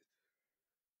what it is.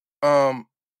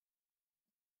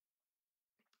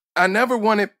 I never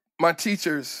wanted my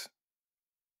teachers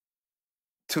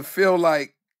to feel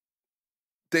like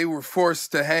they were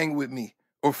forced to hang with me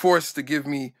or forced to give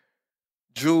me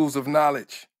jewels of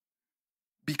knowledge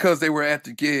because they were at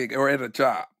the gig or at a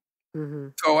job. Mm-hmm.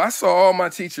 So I saw all my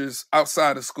teachers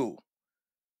outside of school.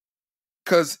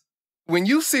 Because when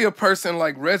you see a person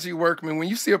like Reggie Workman, when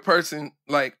you see a person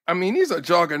like, I mean, these are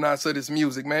juggernauts of this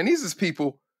music, man. These is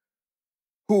people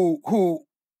who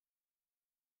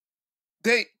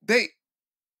they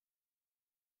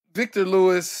Victor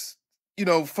Lewis,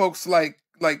 folks like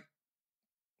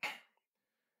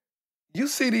you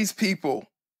see these people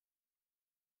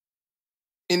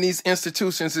in these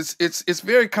institutions. It's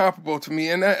very comparable to me,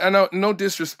 and I know, no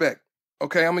disrespect.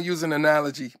 Okay, I'm gonna use an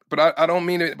analogy, but I don't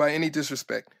mean it by any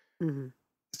disrespect. Mm-hmm.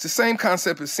 It's the same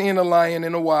concept as seeing a lion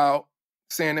in the wild,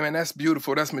 saying, "Man, that's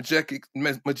beautiful. That's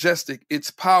majestic.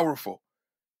 It's powerful.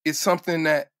 It's something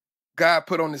that God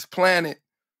put on this planet,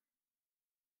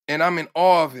 and I'm in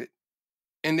awe of it."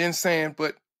 And then saying,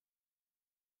 "But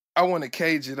I want to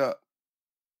cage it up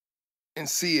and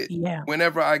see it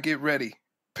whenever I get ready.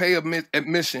 Pay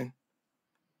admission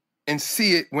and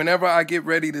see it whenever I get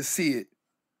ready to see it."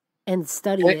 And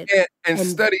study it. And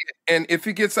study it. And if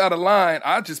it gets out of line,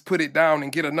 I'll just put it down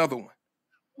and get another one.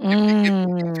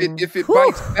 If it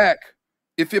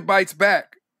bites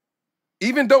back,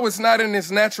 even though it's not in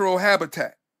its natural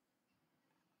habitat,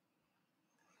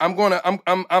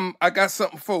 I got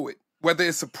something for it. Whether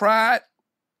it's a pride,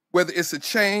 whether it's a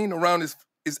chain around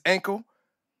his ankle,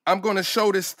 I'm going to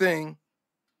show this thing.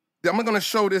 I'm going to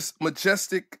show this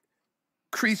majestic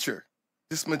creature,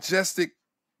 this majestic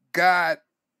God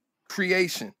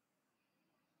creation,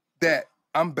 that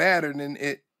I'm better than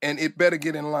it, and it better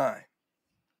get in line.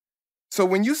 So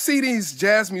when you see these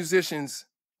jazz musicians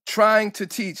trying to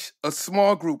teach a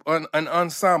small group, an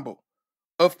ensemble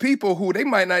of people who they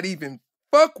might not even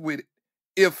fuck with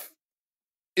if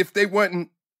they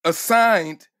weren't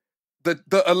assigned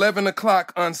the 11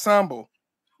 o'clock ensemble.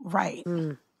 Right.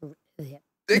 Yeah.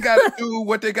 They got to do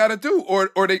what they got to do,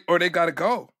 or they got to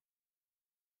go.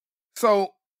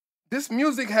 So this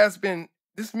music has been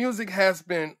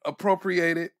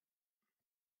appropriated.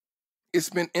 It's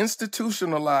been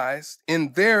institutionalized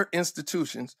in their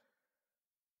institutions,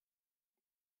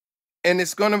 and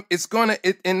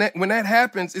when that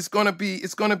happens, it's gonna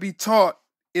be taught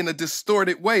in a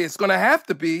distorted way. It's gonna have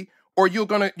to be, or you're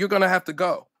gonna have to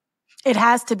go. It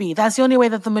has to be. That's the only way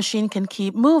that the machine can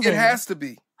keep moving. It has to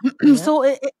be.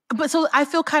 So I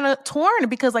feel kind of torn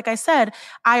because, like I said,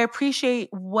 I appreciate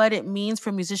what it means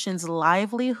for musicians'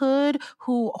 livelihood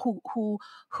who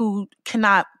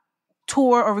cannot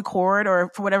tour or record or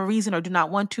for whatever reason or do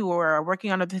not want to or are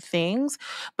working on other things.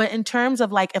 But in terms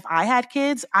of like, if I had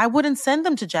kids, I wouldn't send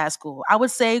them to jazz school. I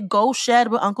would say, go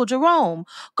shed with Uncle Jerome.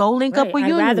 Go link up with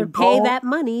Yunie. I'd rather pay that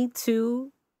money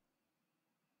to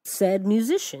said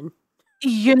musician.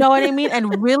 You know what I mean?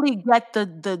 And really get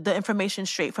the information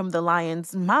straight from the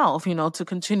lion's mouth, to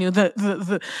continue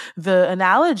the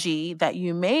analogy that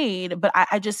you made. But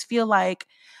I just feel like,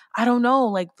 I don't know,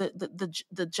 like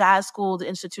the jazz school, the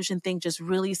institution thing just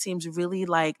really seems really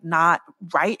like not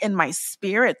right in my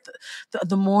spirit.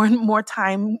 The more and more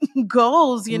time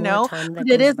goes, More time that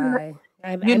goes by.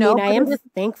 I am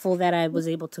thankful that I was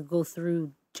able to go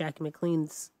through Jackie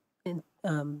McLean's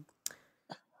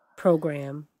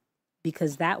program,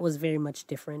 because that was very much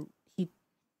different.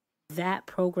 That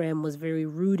program was very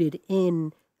rooted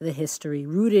in the history,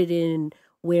 rooted in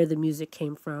where the music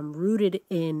came from, rooted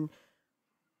in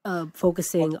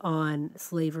focusing on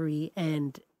slavery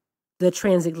and the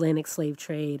transatlantic slave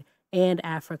trade and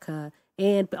Africa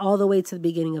and all the way to the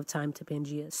beginning of time to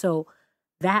Pangea. So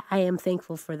that I am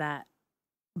thankful for that.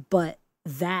 But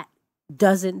that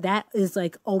is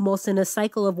like almost in a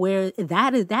cycle of where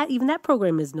that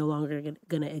program is no longer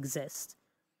going to exist.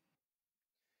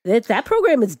 That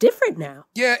program is different now.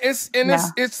 Yeah, it's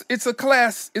a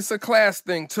class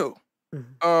thing too.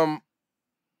 Mm-hmm.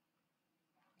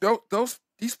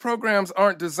 These programs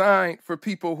aren't designed for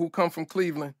people who come from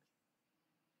Cleveland,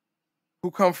 who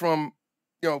come from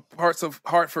parts of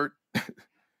Hartford,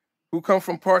 who come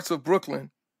from parts of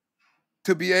Brooklyn,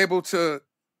 to be able to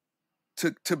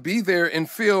be there and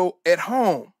feel at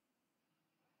home.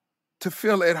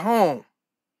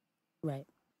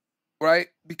 Right?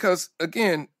 Because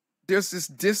again, there's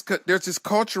this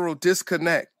cultural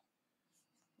disconnect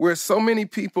where so many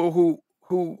people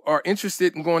who are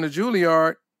interested in going to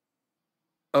Juilliard,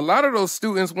 a lot of those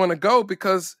students want to go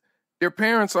because their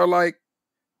parents are like,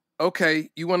 okay,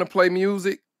 you want to play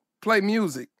music? Play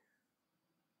music.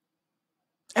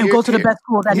 And go to the best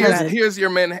school that has it. Here's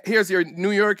your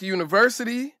New York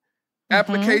University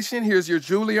application. Here's your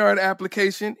Juilliard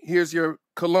application. Here's your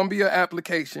Columbia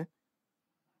application.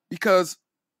 Because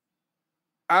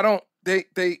they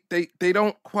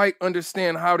don't quite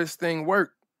understand how this thing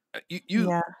works.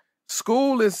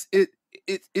 School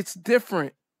it's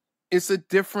different. It's a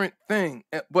different thing.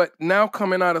 But now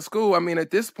coming out of school, I mean, at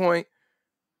this point,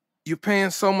 you're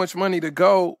paying so much money to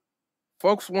go.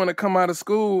 Folks want to come out of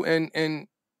school and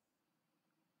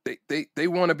they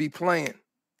want to be playing.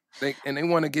 They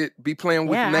want to be playing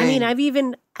with names. I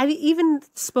mean, I've even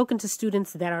spoken to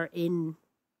students that are in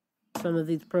some of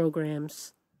these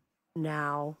programs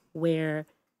now where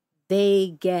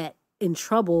they get in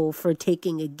trouble for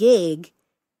taking a gig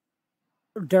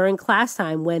during class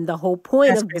time when the whole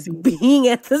point of being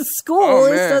at the school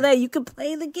is so that you can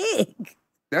play the gig.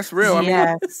 That's real. I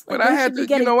mean, but I had to,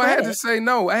 I had to say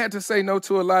no. I had to say no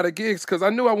to a lot of gigs because I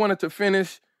knew I wanted to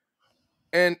finish.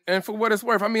 And for what it's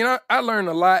worth, I mean, I learned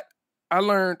a lot. I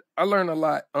learned a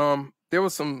lot. There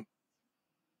was some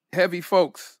heavy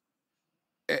folks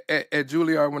at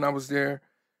Juilliard when I was there,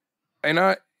 and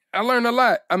I learned a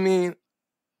lot. I mean,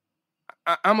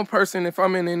 I'm a person, if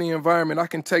I'm in any environment, I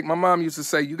can take, my mom used to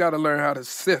say, you got to learn how to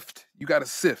sift. You got to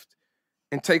sift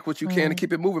and take what you can to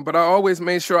keep it moving. But I always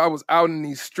made sure I was out in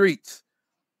these streets.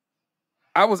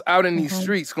 I was out in these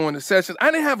streets going to sessions.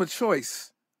 I didn't have a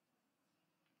choice.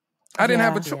 I didn't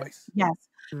have a choice. Yes.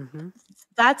 Mm-hmm.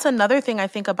 That's another thing I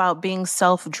think about being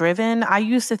self-driven. I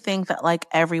used to think that like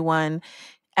everyone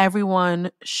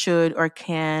should or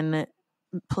can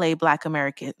play Black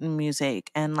American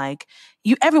music and like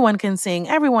everyone can sing,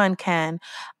 everyone can.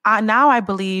 Now I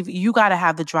believe you got to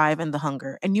have the drive and the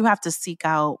hunger, and you have to seek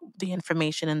out the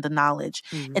information and the knowledge.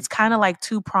 Mm-hmm. It's kind of like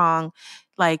two-prong,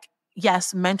 like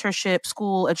yes, mentorship,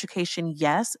 school, education,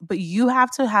 yes, but you have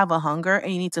to have a hunger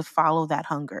and you need to follow that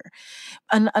hunger.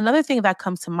 Another thing that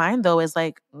comes to mind though is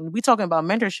like we talking about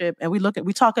mentorship and we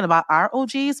talking about our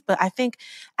OGs, but I think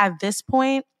at this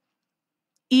point,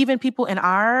 even people in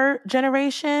our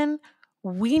generation,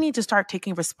 we need to start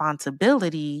taking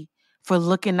responsibility for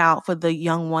looking out for the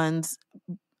young ones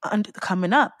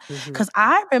coming up. Because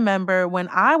I remember when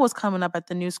I was coming up at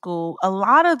the new school, a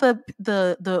lot of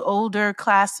the older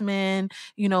classmen,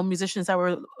 you know, musicians that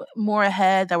were more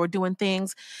ahead, that were doing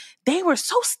things, they were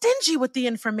so stingy with the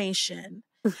information.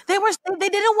 They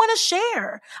didn't want to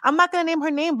share. I'm not going to name her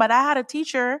name, but I had a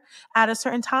teacher at a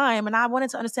certain time and I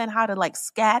wanted to understand how to like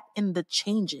scat in the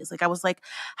changes. Like I was like,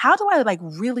 how do I like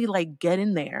really like get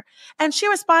in there? And she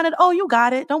responded, "Oh, you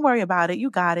got it. Don't worry about it.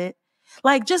 You got it."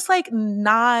 Like just like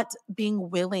not being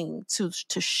willing to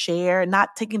share,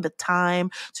 not taking the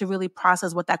time to really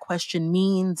process what that question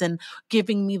means and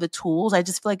giving me the tools. I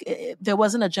just feel like there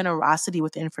wasn't a generosity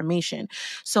with the information.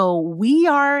 So we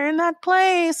are in that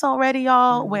place already,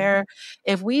 y'all, where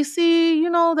if we see, you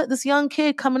know, that this young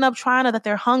kid coming up that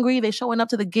they're hungry, they showing up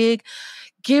to the gig,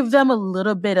 give them a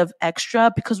little bit of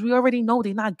extra because we already know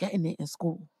they're not getting it in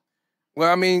school. Well,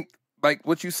 I mean, like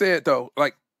what you said though,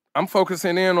 like I'm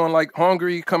focusing in on like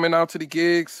hungry coming out to the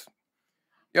gigs.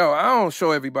 Yo, I don't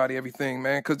show everybody everything,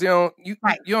 man, because you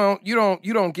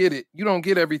don't get it. You don't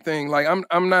get everything. Like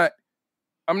I'm not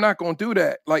gonna do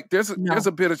that. Like there's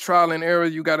a bit of trial and error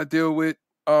you got to deal with.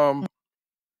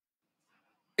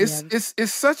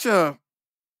 It's such a,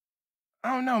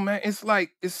 I don't know, man. It's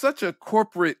like it's such a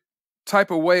corporate type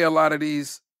of way a lot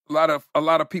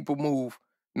of people move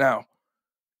now.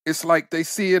 It's like they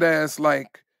see it as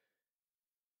like,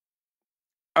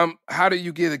 how do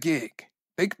you get a gig?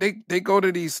 They go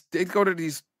to these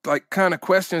like kind of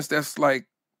questions that's like,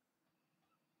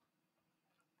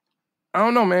 I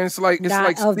don't know, man. It's like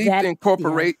steeped in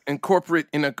corporate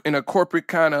in a corporate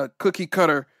kind of cookie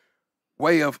cutter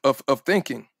way of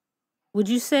thinking. Would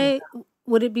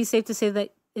it be safe to say that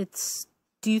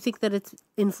do you think that it's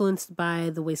influenced by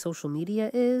the way social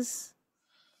media is?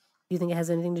 Do you think it has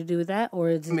anything to do with that? Or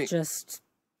is it just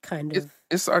kind of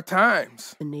it's our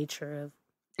times. The nature of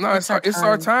No, it's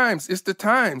our times. It's the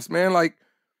times, man. Like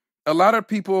a lot of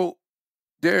people,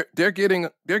 they're getting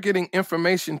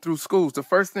information through schools. The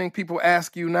first thing people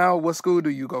ask you now, what school do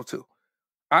you go to?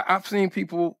 I've seen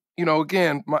people, you know,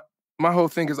 again, my whole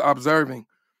thing is observing.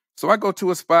 So I go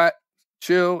to a spot,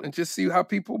 chill, and just see how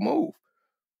people move.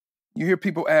 You hear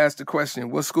people ask the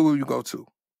question, what school you go to?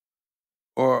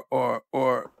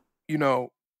 Or you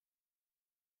know,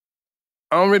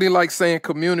 I don't really like saying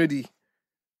community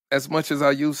as much as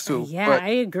I used to. Yeah, I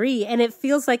agree. And it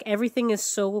feels like everything is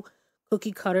so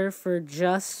cookie cutter for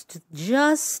just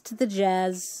the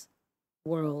jazz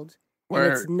world. Word.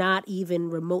 And it's not even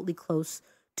remotely close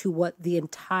to what the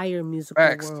entire musical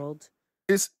world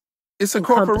It's a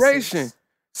corporation.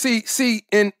 See,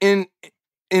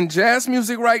 in jazz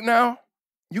music right now,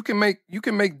 you can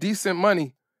make decent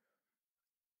money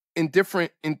in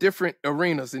different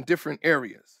arenas, in different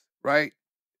areas, right?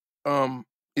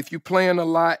 If you're playing a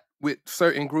lot with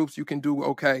certain groups, you can do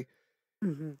okay.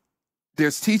 Mm-hmm.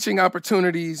 There's teaching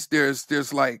opportunities.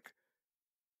 There's like,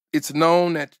 it's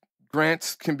known that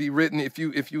grants can be written if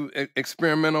you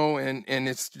experimental and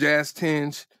it's jazz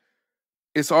tinged.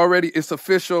 It's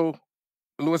official.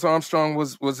 Louis Armstrong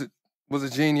was a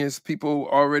genius.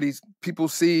 People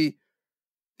see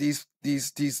these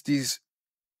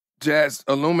jazz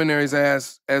luminaries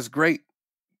as great.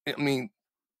 I mean,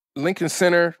 Lincoln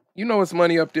Center, you know it's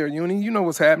money up there, Yunie. You know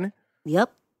what's happening. Yep.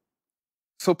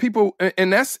 So people,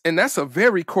 and that's a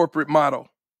very corporate model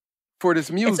for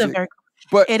this music.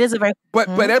 But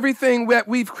everything that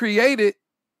we've created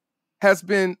has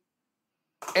been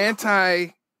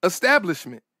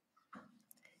anti-establishment.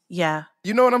 Yeah.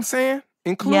 You know what I'm saying?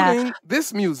 Including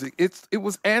this music. It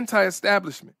was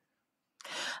anti-establishment.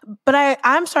 But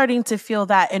I'm starting to feel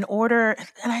that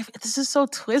this is so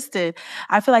twisted.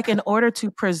 I feel like in order to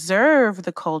preserve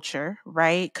the culture,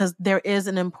 right? Because there is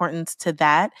an importance to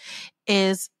that,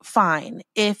 is fine.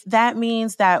 If that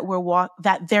means that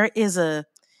that there is a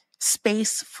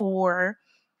space for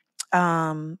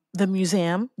the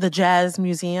museum, the jazz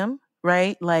museum,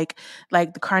 right? Like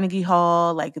the Carnegie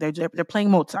Hall, like they're playing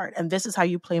Mozart, and this is how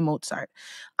you play Mozart.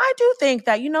 I do think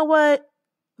that, you know what?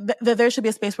 There should be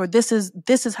a space where this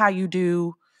is how you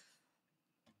do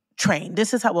train.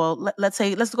 This is how, let's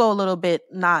go a little bit,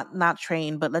 not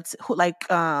train, but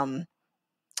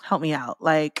help me out.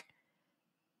 Like,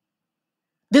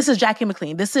 this is Jackie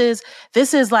McLean. This is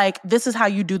how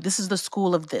you do, this is the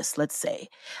school of this, let's say.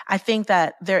 I think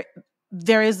that there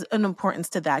is an importance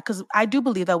to that, because I do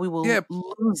believe that we will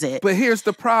lose it. But here's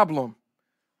the problem.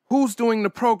 Who's doing the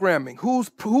programming?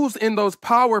 Who's in those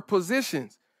power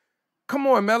positions? Come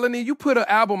on, Melanie, you put an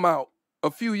album out a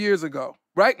few years ago,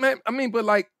 right, man? I mean, but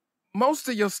like, most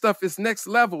of your stuff is next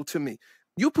level to me.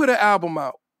 You put an album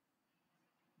out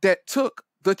that took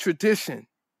the tradition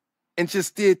and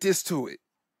just did this to it.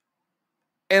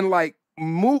 And like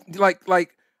moved,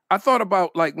 like I thought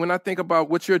about, like, when I think about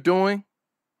what you're doing,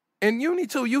 and Yunie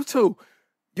too, you too,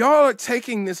 y'all are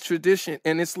taking this tradition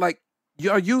and it's like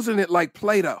you're using it like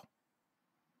Play-Doh.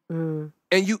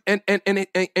 And you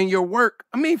and your work,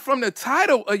 I mean, from the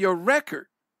title of your record,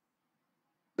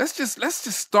 let's just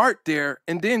start there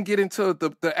and then get into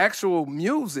the actual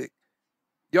music.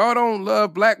 Y'all don't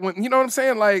love black women, you know what I'm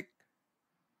saying? Like,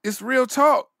 it's real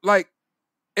talk, like,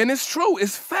 and it's true,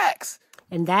 it's facts.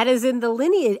 And that is in the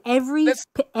lineage.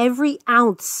 Every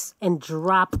ounce and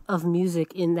drop of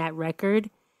music in that record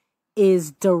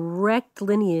is direct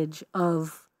lineage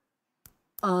of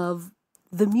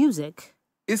the music.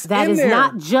 That is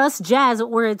not just jazz,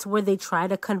 where they try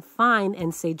to confine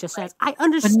and say just jazz. I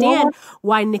understand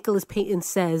why Nicholas Payton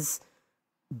says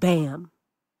 "bam,"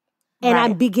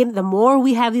 and the more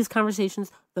we have these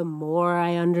conversations, the more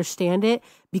I understand it,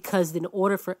 because in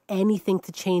order for anything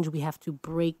to change, we have to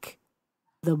break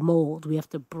the mold. We have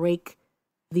to break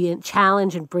the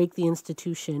challenge and break the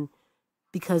institution,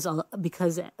 because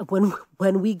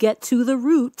when we get to the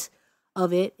root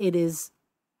of it, it is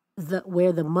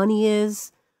where the money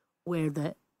is, where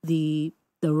the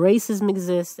racism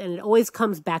exists, and it always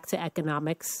comes back to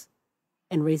economics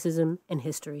and racism and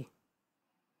history.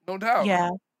 No doubt. Yeah.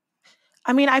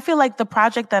 I mean, I feel like the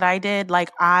project that I did,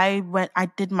 like I went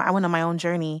on my own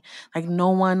journey. Like, no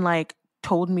one like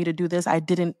told me to do this. I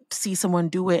didn't see someone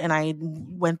do it and I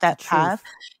went that path.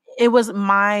 It was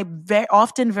my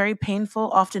often very painful,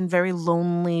 often very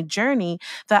lonely journey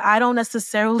that I don't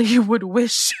necessarily would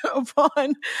wish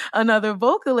upon another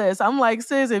vocalist. I'm like,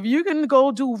 sis, if you can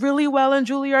go do really well in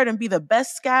Juilliard and be the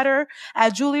best scatter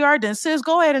at Juilliard, then sis,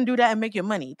 go ahead and do that and make your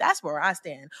money. That's where I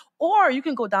stand. Or you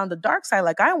can go down the dark side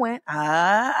like I went.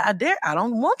 I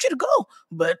don't want you to go.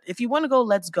 But if you want to go,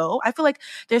 let's go. I feel like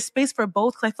there's space for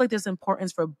both, because I feel like there's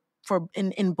importance for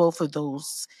in both of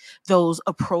those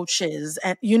approaches,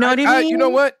 and you know what I mean. You know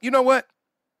what?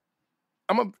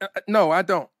 No, I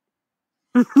don't.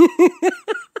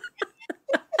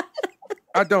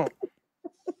 I don't,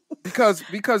 because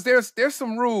there's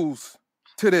some rules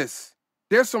to this.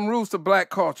 There's some rules to black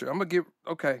culture. I'm gonna give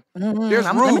There's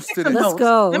rules to this. Let's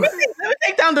go. Let me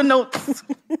take down the notes.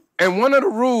 And one of the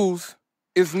rules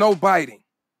is no biting.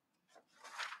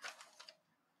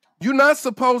 You're not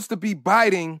supposed to be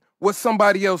biting what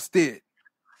somebody else did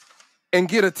and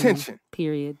get attention.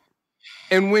 Period.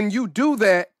 And when you do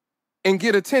that and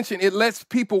get attention, it lets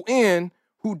people in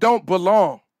who don't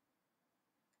belong.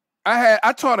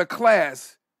 I taught a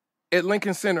class at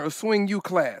Lincoln Center, a Swing U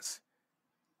class.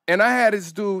 And I had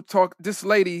this dude talk, this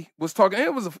lady was talking,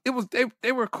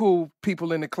 they were cool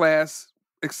people in the class,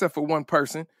 except for one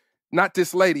person, not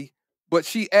this lady, but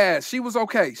she asked, she was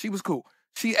okay, she was cool.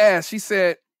 She asked, she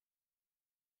said,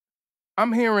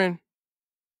 I'm hearing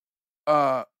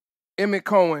Emmett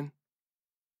Cohen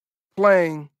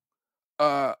playing.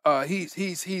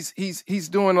 He's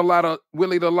doing a lot of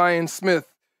Willie the Lion Smith,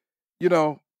 you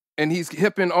know, and he's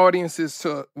hipping audiences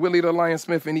to Willie the Lion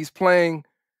Smith, and he's playing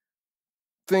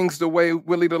things the way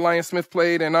Willie the Lion Smith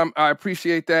played, and I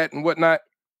appreciate that and whatnot.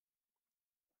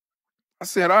 I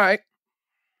said, all right.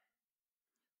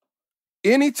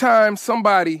 Anytime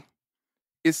somebody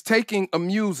is taking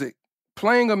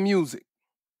playing a music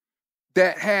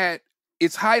that had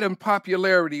its height in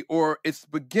popularity or its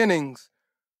beginnings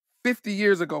 50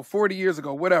 years ago, 40 years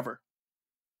ago, whatever,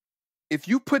 if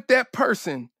you put that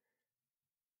person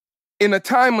in a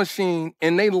time machine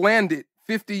and they landed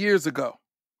 50 years ago,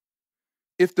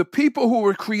 if the people who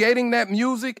were creating that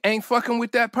music ain't fucking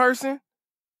with that person,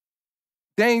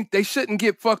 they shouldn't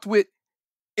get fucked with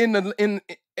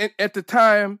at the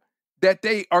time that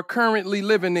they are currently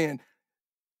living in.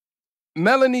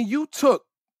 Melanie, you took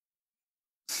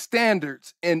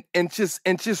standards and just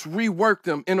reworked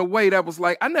them in a way that was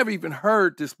like, I never even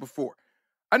heard this before.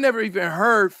 I never even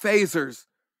heard phasers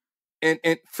and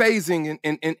phasing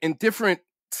and different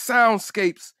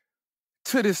soundscapes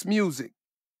to this music.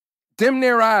 Dim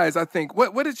Their Eyes, I think.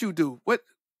 What did you do?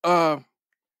 You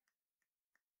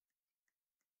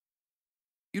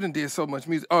done did so much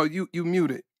music. Oh, you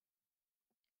muted.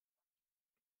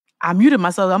 I muted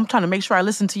myself. I'm trying to make sure I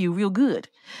listen to you real good.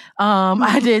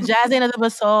 I did Jazz Ain't Another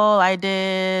Soul. I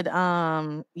did,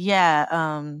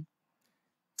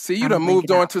 See, you done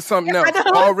moved on to something else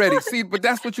already. See, but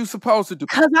that's what you're supposed to do.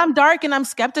 Because I'm dark and I'm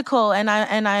skeptical, and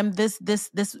I'm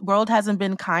this world hasn't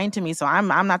been kind to me, so I'm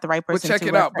not the right person.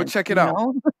 But check it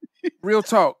out. Real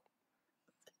talk.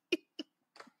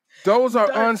 Those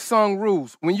are unsung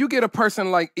rules. When you get a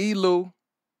person like Elu,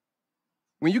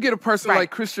 when you get a person like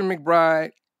Christian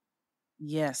McBride,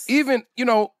 yes, even, you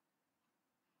know,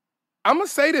 I'm gonna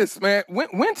say this, man.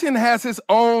 Wynton has his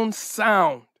own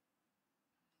sound.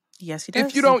 Yes, he does.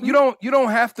 If you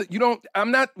don't have to.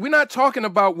 We're not talking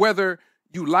about whether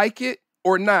you like it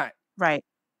or not. Right.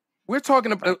 We're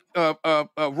talking about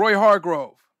Roy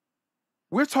Hargrove.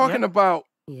 We're talking about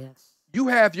you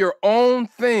have your own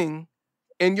thing,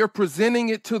 and you're presenting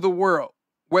it to the world,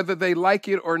 whether they like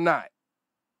it or not.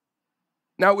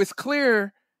 Now it's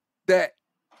clear that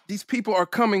these people are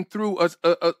coming through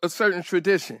a certain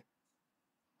tradition,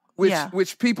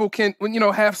 which people can,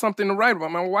 have something to write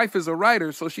about. My wife is a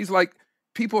writer, so she's like,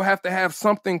 people have to have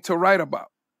something to write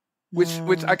about, which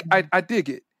I dig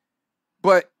it.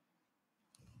 But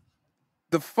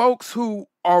the folks who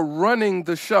are running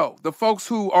the show, the folks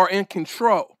who are in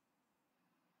control,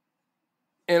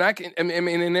 and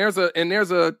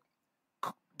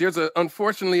there's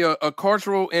unfortunately a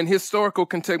cultural and historical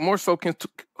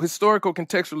historical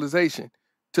contextualization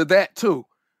to that too.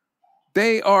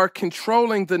 They are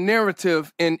controlling the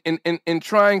narrative and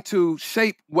trying to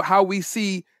shape how we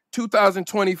see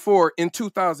 2024 in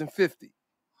 2050.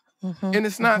 And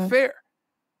it's not fair.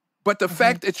 But the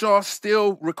fact that y'all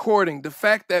still recording, the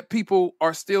fact that people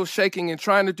are still shaking and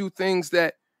trying to do things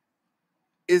that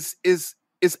is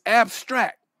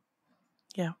abstract.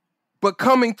 Yeah. But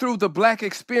coming through the Black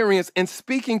experience and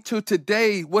speaking to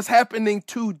today, what's happening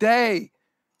today.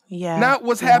 Yeah. Not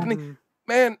what's happening.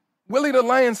 Man, Willie the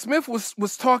Lion Smith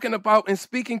was talking about and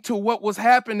speaking to what was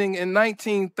happening in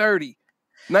 1930,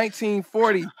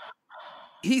 1940.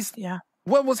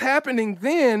 What was happening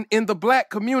then in the Black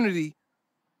community,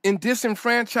 in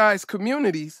disenfranchised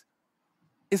communities,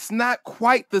 it's not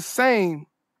quite the same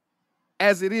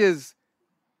as it is.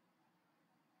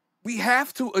 We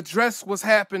have to address what's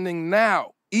happening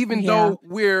now, even though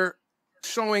we're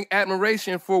showing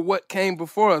admiration for what came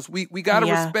before us. We got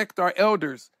to respect our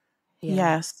elders.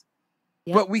 Yes.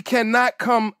 But we cannot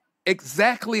come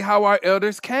exactly how our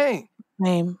elders came.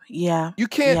 Yeah. You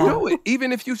can't do it,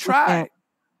 even if you tried.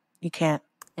 You can't.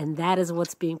 And that is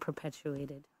what's being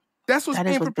perpetuated. That's what's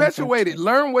being perpetuated.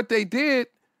 Learn what they did.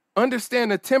 Understand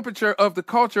the temperature of the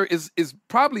culture is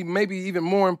probably maybe even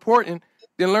more important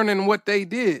than learning what they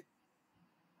did.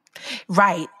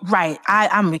 Right.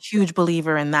 I'm a huge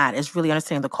believer in that. It's really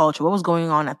understanding the culture. What was going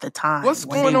on at the time? What's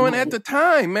going on at the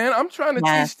time, man? I'm trying to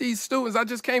teach these students. I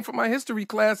just came from my history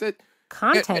class at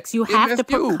context. You have to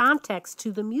put context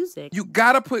to the music. You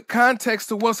got to put context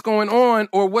to what's going on,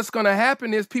 or what's going to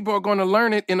happen is people are going to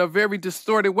learn it in a very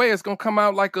distorted way. It's going to come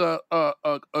out like a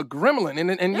gremlin, and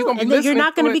you're going to be listening. You're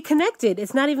not going to be connected.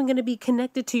 It's not even going to be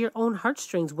connected to your own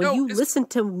heartstrings. When you listen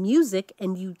to music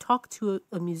and you talk to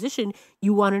a musician,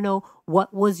 you want to know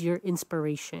what was your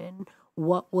inspiration,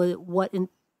 what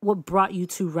brought you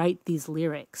to write these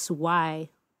lyrics, why.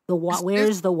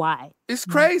 Where's the why? It's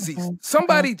crazy.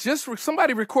 Somebody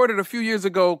recorded a few years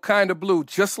ago, Kinda Blue,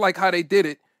 just like how they did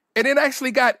it, and it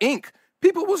actually got ink.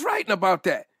 People was writing about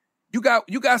that. You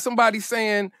got somebody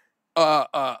saying,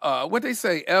 what they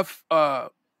say,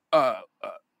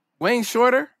 Wayne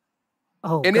Shorter.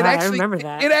 Oh, and God, I remember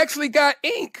that. It actually got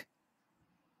ink.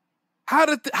 How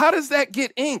does that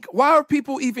get ink? Why are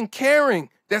people even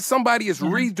caring that somebody is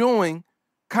redoing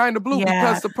Kinda Blue?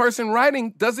 Because the person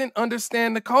writing doesn't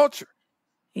understand the culture.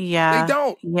 They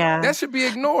don't. That should be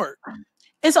ignored.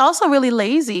 It's also really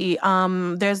lazy.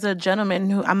 There's a gentleman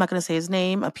who, I'm not going to say his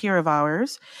name, a peer of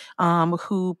ours,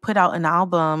 who put out an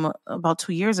album about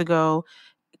 2 years ago,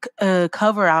 a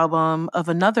cover album of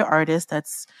another artist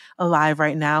that's alive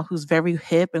right now, who's very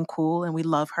hip and cool, and we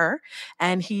love her.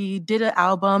 And he did an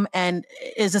album and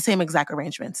is the same exact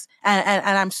arrangements. And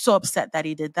I'm so upset that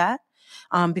he did that.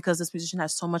 Because this musician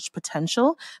has so much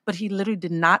potential, but he literally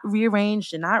did not rearrange,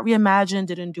 did not reimagine,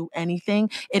 didn't do anything.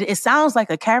 It sounds like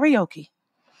a karaoke.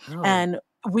 Oh. And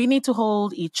we need to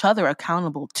hold each other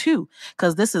accountable too,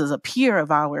 because this is a peer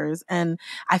of ours. And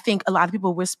I think a lot of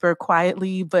people whisper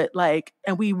quietly,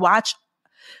 and we watch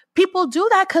people do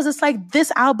that because it's like,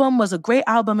 this album was a great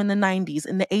album in the 90s,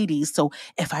 in the 80s. So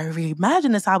if I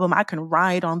reimagine this album, I can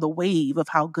ride on the wave of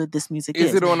how good this music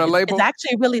is. Is it on a label? It's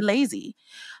actually really lazy.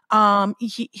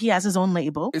 He has his own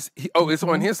label. It's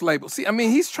on his label. See, I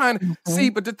mean, he's trying to see,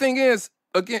 but the thing is,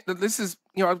 again, this is,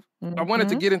 I wanted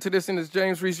to get into this in this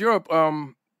James Reese Europe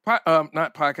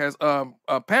not podcast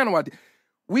panel idea.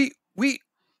 We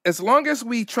as long as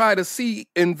we try to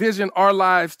envision our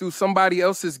lives through somebody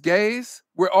else's gaze,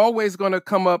 we're always going to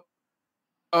come up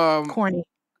corny.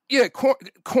 Yeah,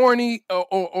 corny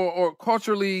or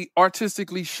culturally,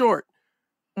 artistically short.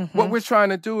 Mm-hmm. What we're trying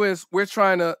to do is we're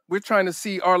trying to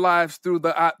see our lives through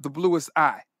the bluest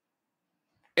eye.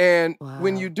 And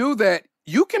when you do that,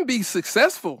 you can be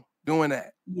successful doing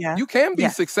that. Yeah. You can be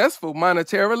successful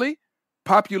monetarily.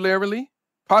 popular.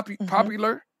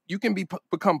 You can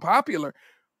become popular,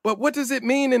 but what does it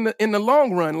mean in the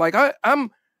long run? Like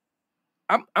I'm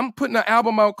putting an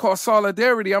album out called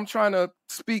Solidarity. I'm trying to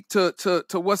speak to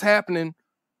what's happening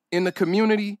in the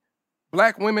community,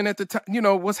 Black women at the time. You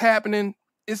know what's happening.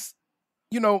 It's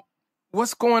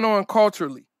what's going on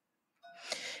culturally.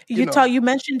 You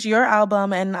mentioned your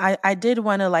album, and I did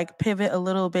want to like pivot a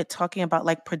little bit talking about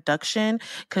like production,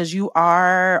 because you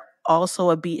are also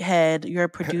a beathead, you're a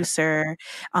producer,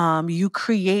 you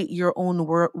create your own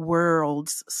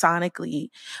worlds sonically,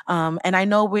 and I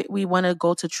know we want to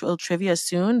go to Trill Trivia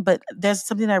soon, but there's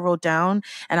something I wrote down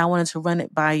and I wanted to run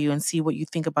it by you and see what you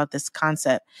think about this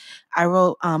concept. I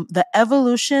wrote, the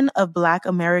evolution of Black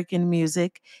American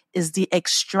music is the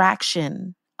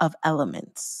extraction of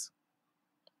elements.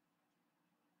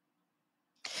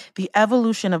 The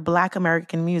evolution of Black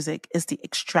American music is the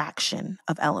extraction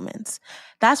of elements.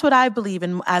 That's what I believe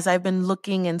in as I've been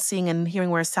looking and seeing and hearing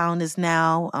where sound is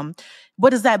now. What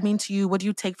does that mean to you? What do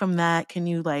you take from that? Can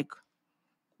you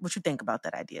what you think about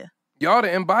that idea? Y'all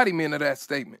the embodiment of that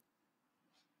statement.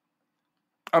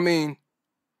 I mean,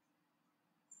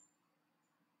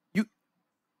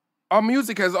 our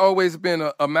music has always been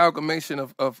an amalgamation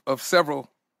of several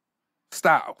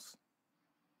styles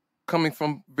coming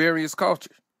from various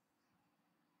cultures.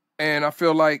 And I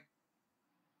feel like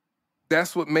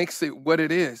that's what makes it what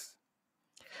it is.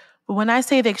 But when I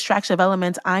say the extraction of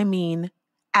elements, I mean,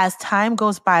 as time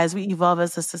goes by, as we evolve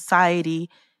as a society,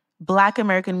 Black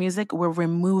American music, we're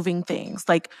removing things.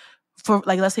 Like,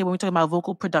 let's say when we're talking about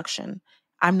vocal production,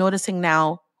 I'm noticing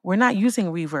now we're not using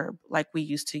reverb like we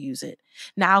used to use it.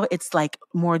 Now it's like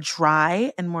more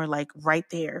dry and more like right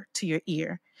there to your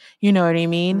ear. You know what I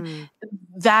mean?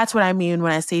 That's what I mean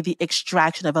when I say the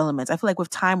extraction of elements. I feel like with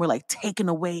time, we're like taking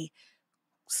away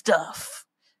stuff.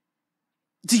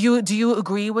 Do you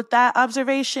agree with that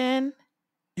observation?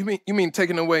 You mean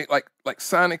taking away like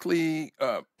sonically,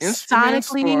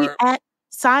 instruments,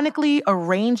 sonically,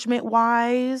 arrangement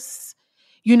wise?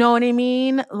 You know what I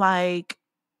mean? Like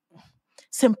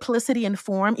simplicity and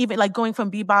form, even like going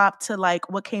from bebop to like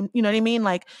what came. You know what I mean?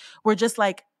 Like we're just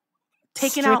like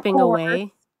stripping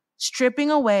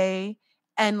away,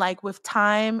 and like with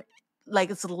time, like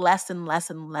it's less and less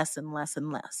and less and less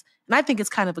and less. And I think it's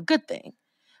kind of a good thing.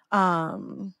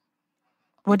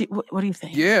 What do you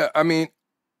think? Yeah, I mean,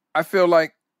 I feel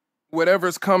like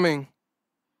whatever's coming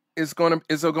is going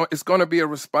to be a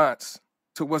response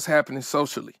to what's happening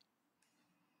socially,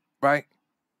 right?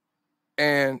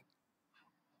 And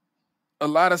a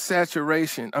lot of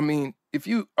saturation. I mean, if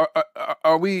you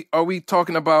are we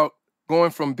talking about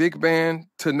going from big band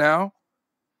to now?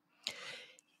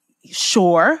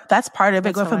 Sure, that's part of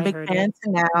it. Going from big band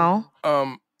to now.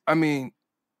 I mean,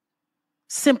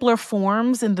 simpler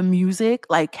forms in the music,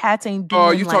 like cats ain't doing.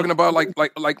 Oh, you're talking about like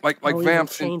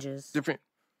vamps changes, and different.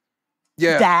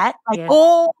 Yeah, that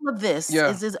all of this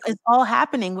is all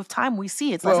happening with time. We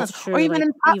see it. That's true. Or even like,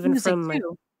 in pop even music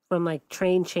from like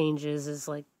train changes is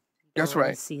like. That's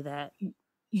right. See that.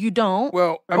 You don't.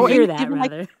 Well, I hear that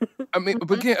rather. I mean,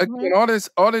 but again,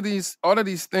 all of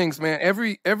these things, man.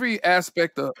 Every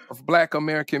aspect of Black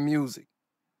American music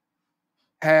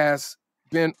has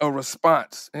been a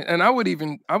response, and I would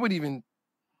even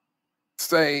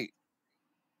say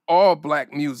all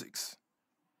Black musics,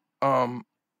 and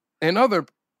other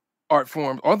art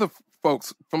forms, other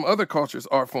folks from other cultures,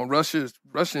 art form, Russian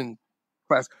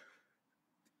class.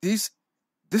 It's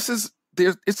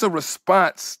a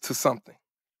response to something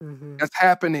that's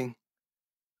happening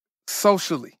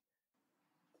socially.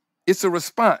 It's a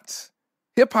response.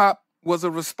 Hip hop was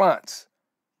a response.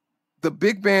 The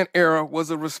big band era was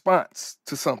a response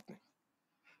to something.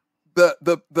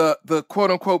 The quote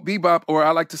unquote bebop, or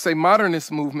I like to say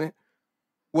modernist movement,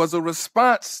 was a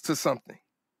response to something.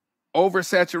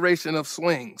 Oversaturation of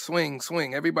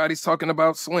swing. Everybody's talking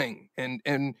about swing.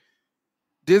 And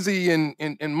Dizzy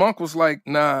and Monk was like,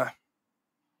 nah,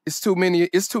 it's too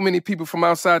many people from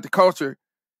outside the culture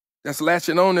that's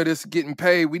latching on to this, getting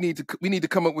paid. We need to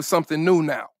come up with something new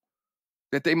now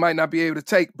that they might not be able to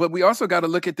take. But we also got to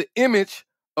look at the image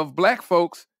of Black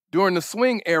folks during the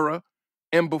swing era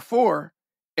and before,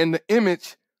 and the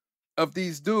image of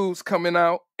these dudes coming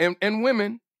out and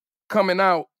women coming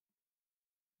out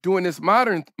doing this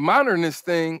modernist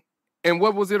thing. And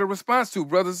what was it a response to?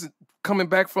 Brothers coming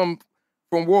back from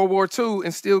World War II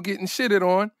and still getting shitted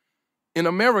on in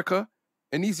America.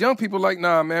 And these young people like,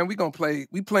 nah, man, we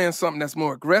playing something that's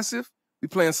more aggressive. We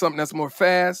playing something that's more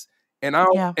fast. And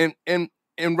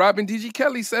and Robin D.G.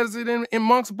 Kelly says it in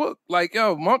Monk's book. Like,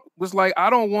 yo, Monk was like, I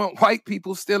don't want white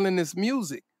people stealing this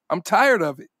music. I'm tired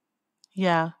of it.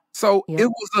 Yeah. So it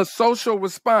was a social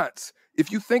response.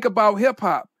 If you think about hip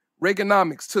hop,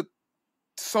 Reaganomics took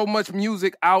so much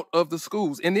music out of the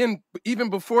schools. And then even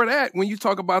before that, when you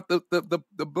talk about the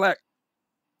black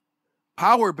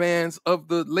power bands of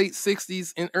the late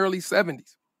 60s and early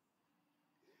 70s.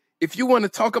 If you want to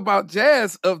talk about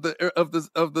jazz of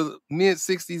the mid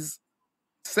 60s,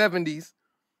 70s,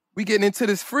 we get into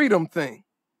this freedom thing.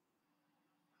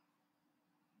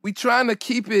 We trying to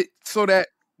keep it so that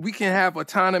we can have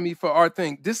autonomy for our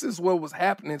thing. This is what was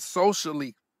happening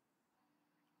socially.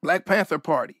 Black Panther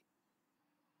Party.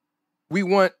 We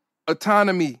want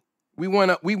autonomy. We want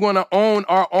to own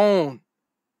our own,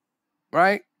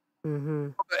 right? Mm-hmm.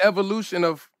 The evolution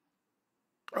of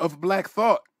black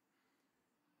thought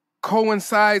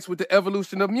coincides with the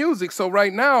evolution of music. So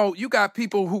right now, you got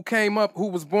people who came up, who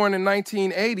was born in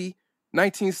 1980,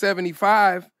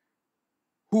 1975,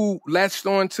 who latched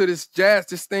on to this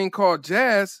thing called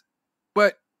jazz.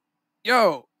 But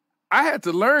yo, I had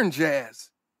to learn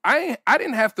jazz. I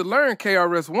didn't have to learn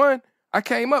KRS-One. I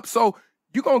came up. So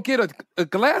you're going to get a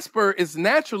Glasper is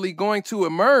naturally going to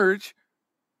emerge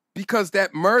because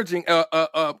that merging,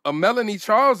 a Melanie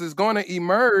Charles is going to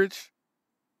emerge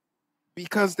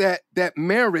because that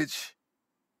marriage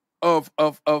of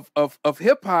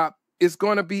hip hop is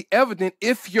going to be evident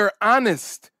if you're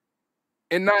honest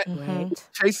and not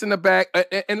chasing the bag.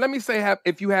 And let me say,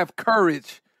 if you have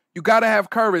courage, you got to have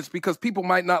courage because people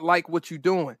might not like what you're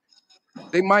doing.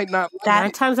 They might not.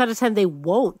 9 times out of 10, they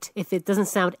won't if it doesn't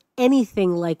sound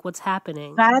anything like what's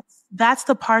happening. That's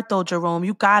the part, though, Jerome.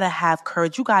 You gotta have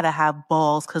courage. You gotta have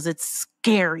balls because it's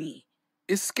scary.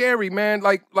 It's scary, man.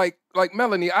 Like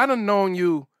Melanie, I done known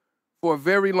you for a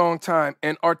very long time,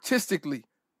 and artistically,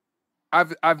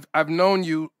 I've known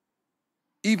you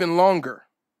even longer.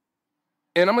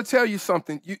 And I'm gonna tell you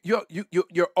something.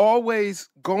 You're always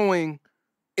going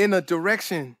in a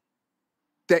direction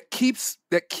that keeps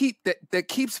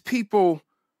people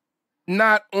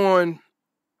not on,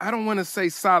 I don't want to say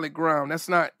solid ground. That's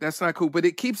not cool, but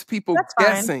it keeps people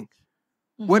guessing.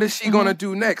 What is she gonna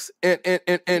do next? And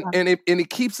it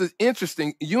keeps it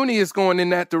interesting. Yunie is going in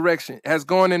that direction, has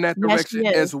gone in that direction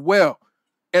as well.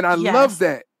 And I love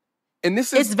that. And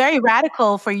it's very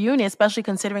radical for Yunie, especially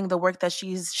considering the work that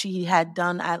she had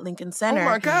done at Lincoln Center. Oh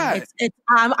my God.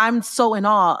 I'm so in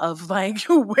awe of like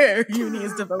where Yunie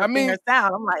is developing her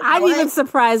sound. I'm like, I'm even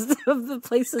surprised of the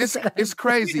places. It's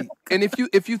crazy. And if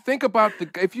you think about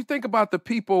the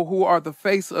people who are the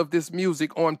face of this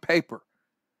music on paper,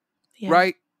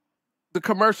 right? The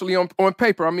commercially on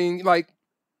paper. I mean, like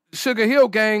Sugar Hill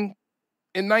Gang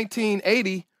in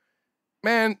 1980,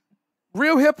 man,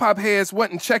 real hip hop heads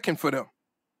wasn't checking for them.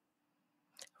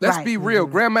 Let's be real.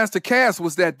 Grandmaster Cass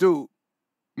was that dude.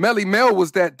 Melly Mel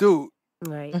was that dude.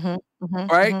 Right.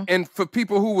 Right? And for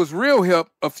people who was real hip,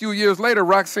 a few years later,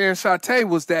 Roxanne Shante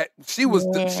was that. She was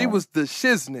the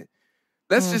shiznit.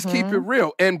 Let's just keep it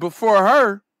real. And before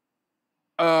her,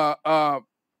 we're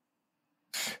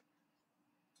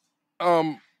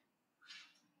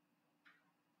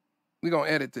gonna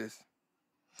edit this.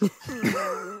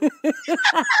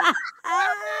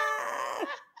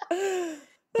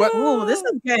 But this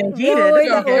is getting heated.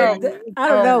 I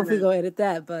don't know if we're gonna edit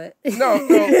that, but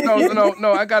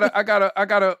no. I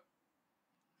gotta.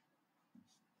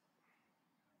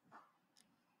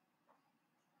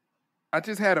 I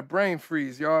just had a brain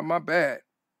freeze, y'all. My bad.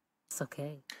 It's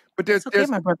okay. But there's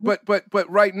my brother.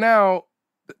 But right now,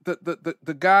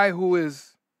 the guy who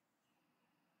is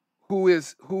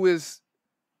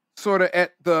sort of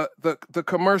at the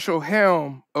commercial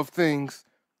helm of things,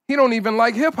 he don't even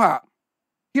like hip hop.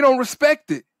 He don't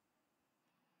respect it.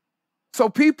 So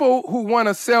people who want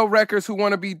to sell records, who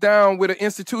want to be down with an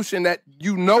institution that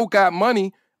got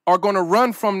money, are going to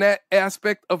run from that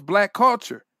aspect of black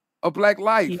culture, of black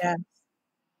life.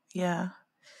 Yeah.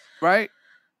 Right?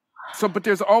 So, but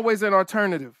there's always an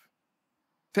alternative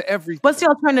to everything. What's the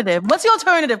alternative?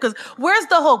 Because where's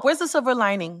the hope? Where's the silver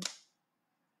lining?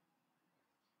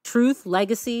 Truth,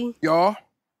 legacy. Y'all.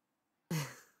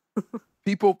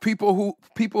 People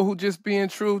who just being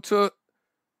true to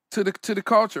the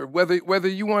culture. Whether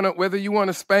you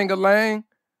wanna spang a lang,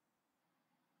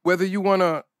 whether you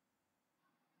wanna,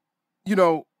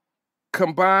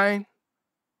 combine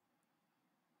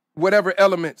whatever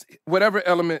element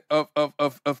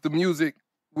of the music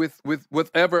with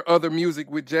whatever other music,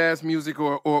 with jazz music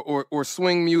or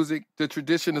swing music, the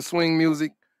tradition of swing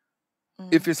music.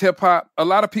 If it's hip hop, a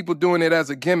lot of people doing it as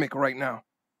a gimmick right now.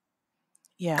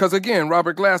 Yeah. Because again,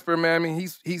 Robert Glasper, man, I mean,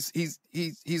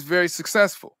 he's very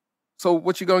successful. So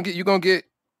what you gonna get? You're gonna get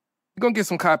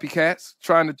some copycats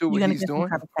trying to do what he's doing.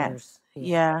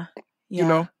 Yeah. You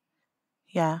know?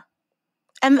 Yeah.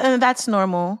 And that's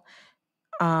normal.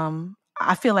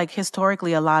 I feel like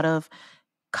historically a lot of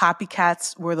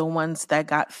copycats were the ones that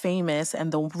got famous,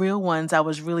 and the real ones that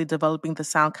was really developing the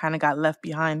sound kind of got left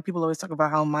behind. People always talk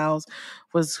about how Miles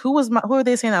who are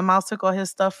they saying that Miles took all his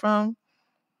stuff from?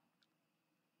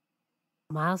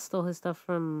 Miles stole his stuff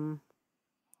from.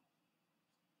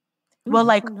 Well,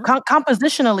 like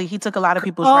compositionally, he took a lot of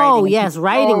people's writing. Oh, yes,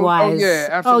 writing wise. Yeah,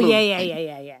 absolutely. Oh,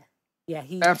 yeah. Yeah,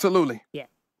 absolutely. Yeah.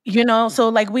 You know, so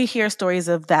like we hear stories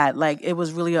of that, like it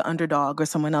was really an underdog or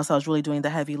someone else that was really doing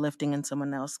the heavy lifting, and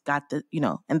someone else got the,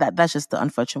 and that's just the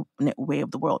unfortunate way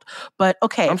of the world. But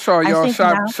okay, I'm sorry, y'all.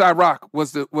 Shy Rock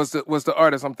was the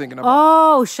artist I'm thinking about.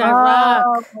 Oh, Shy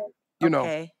Rock. You know.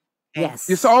 Okay. Yes.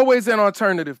 It's always an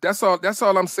alternative. That's all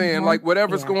I'm saying. Mm-hmm. Like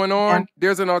whatever's going on,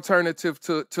 there's an alternative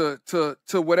to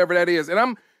whatever that is.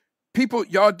 And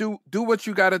y'all do what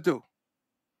you gotta do.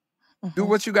 Mm-hmm. Do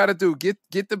what you gotta do. Get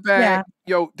the bag. Yeah.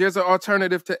 Yo, there's an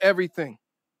alternative to everything.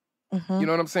 Mm-hmm. You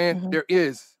know what I'm saying? Mm-hmm. There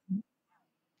is.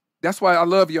 That's why I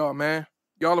love y'all, man.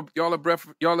 Y'all a breath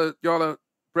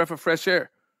of fresh air.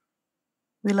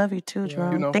 We love you too,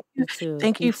 Jerome.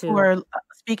 Thank you for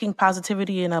speaking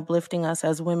positivity and uplifting us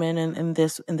as women in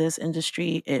this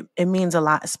industry. It means a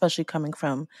lot, especially coming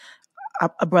from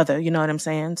a brother. You know what I'm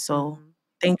saying? So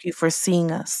thank you for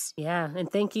seeing us. Yeah,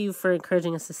 and thank you for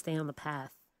encouraging us to stay on the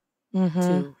path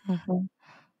too,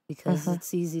 because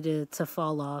it's easy to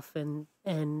fall off and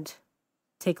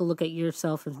take a look at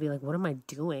yourself and be like, "What am I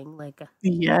doing?" Like,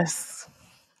 yes.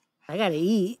 I gotta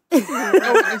eat. It's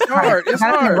hard. It's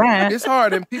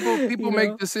hard, and people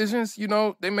make decisions.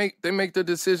 They make the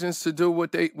decisions to do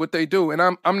what they do, and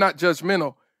I'm not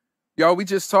judgmental, y'all. We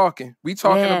just talking. We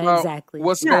talking about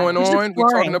what's going on. We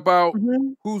talking about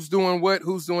who's doing what,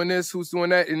 who's doing this, who's doing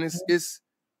that, and it's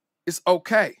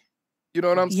okay. You know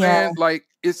what I'm saying? Like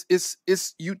it's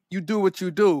you do what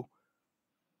you do,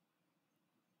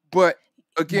 but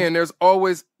again, there's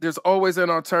always an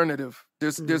alternative.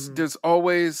 There's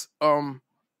always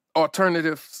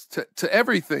alternatives to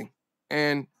everything,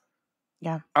 and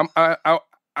I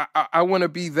want to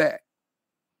be that.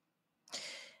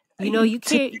 You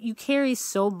carry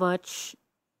so much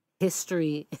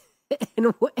history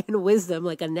and wisdom.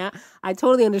 Like, now I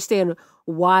totally understand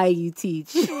why you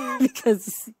teach,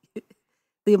 because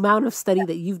the amount of study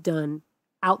that you've done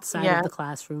outside of the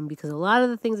classroom, because a lot of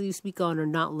the things that you speak on are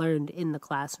not learned in the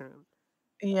classroom.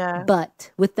 Yeah. But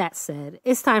with that said,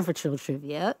 it's time for Trill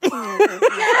Trivia. Yes.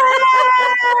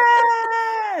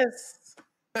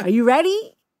 Are you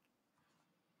ready?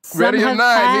 Ready or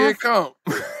not, here it comes.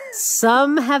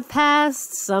 Some have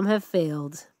passed, some have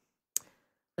failed.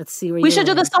 Let's see where we should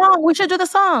do the song. We should do the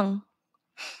song.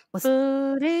 What's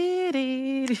The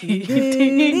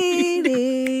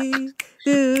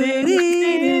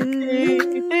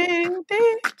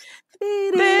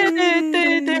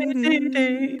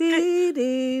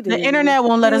internet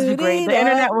won't let us be great. The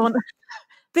internet won't.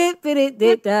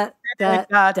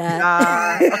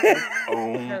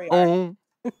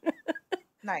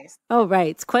 Nice. All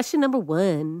right. Question number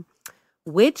 1.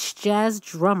 Which jazz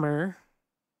drummer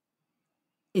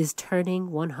is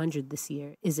turning 100 this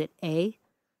year? Is it A,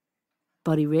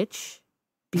 Buddy Rich,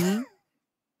 B,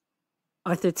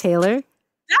 Arthur Taylor?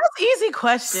 That's an easy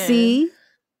question. C,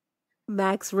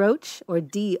 Max Roach, or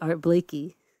D, Art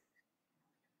Blakey?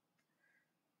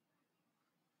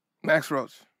 Max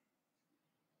Roach.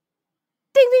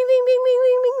 Ding, ding, ding, ding, ding,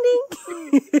 ding,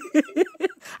 ding, ding.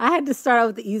 I had to start out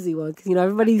with the easy one because,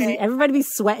 everybody be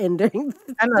sweating during.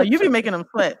 I know, you be making them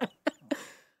sweat.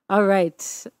 All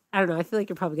right. I don't know. I feel like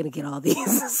you're probably going to get all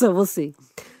these, so we'll see.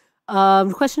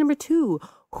 Question number 2.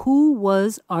 Who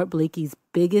was Art Blakey's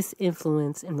biggest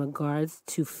influence in regards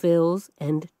to fills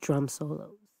and drum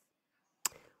solos?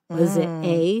 Was it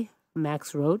A,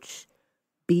 Max Roach,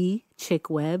 B, Chick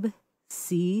Webb,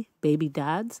 C, Baby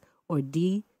Dodds, or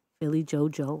D, Philly Joe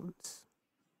Jones?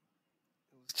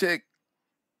 It was Chick.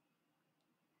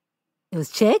 It was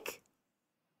Chick?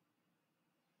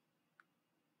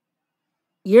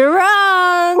 You're wrong.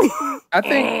 I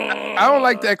think I don't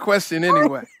like that question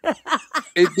anyway.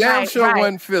 It damn sure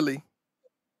wasn't Philly.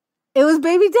 It was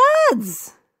Baby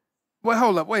Dodds. Well,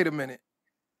 hold up. Wait a minute.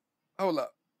 Hold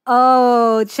up.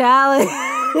 Oh, challenge.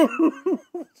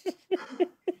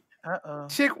 Uh-oh.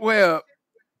 Chick Webb,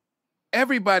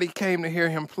 everybody came to hear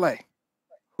him play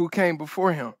who came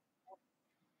before him.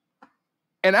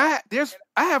 And I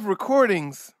have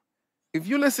recordings. If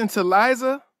you listen to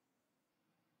Liza,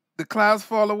 The Clouds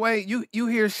Fall Away, you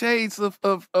hear shades of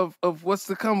what's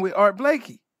to come with Art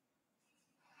Blakey.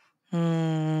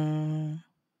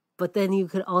 But then you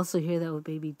could also hear that with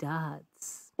Baby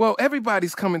Dodds. Well,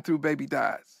 everybody's coming through Baby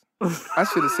Dodds. I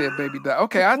should have said baby doll.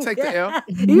 Okay, I'll take the L.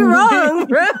 You're wrong,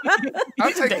 bro.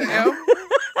 I'll take the L.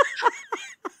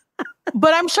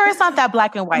 But I'm sure it's not that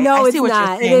black and white. No, I it's see what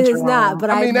not. you're saying, It is Jerome. not. But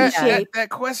I mean, appreciate that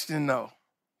question, though.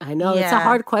 I know it's a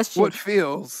hard question. What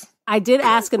feels? I did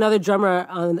ask another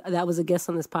drummer that was a guest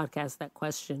on this podcast that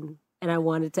question, and I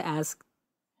wanted to ask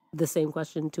the same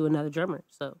question to another drummer.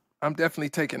 So I'm definitely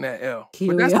taking that L. Here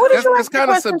But we are. that's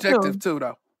kind of subjective too,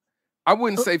 though. I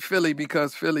wouldn't say Philly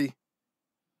because Philly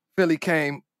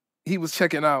came. He was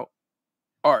checking out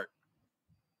art.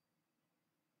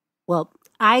 Well,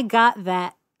 I got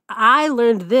that. I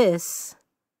learned this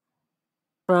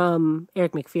from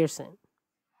Eric McPherson.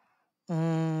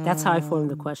 That's how I formed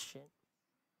the question.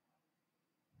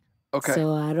 Okay.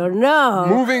 So I don't know.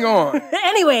 Moving on.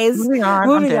 Anyways, moving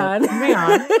on.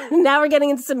 Now we're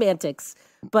getting into semantics.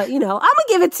 But, I'm going to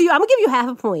give it to you. I'm going to give you half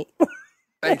a point.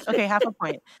 Thank you. Okay, half a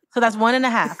point. So that's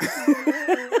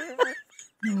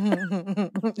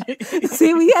 1.5.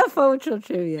 See, we have fun with Trill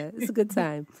Trivia. It's a good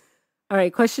time. All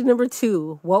right, question number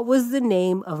 2. What was the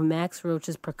name of Max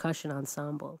Roach's percussion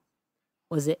ensemble?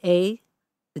 Was it A,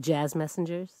 the Jazz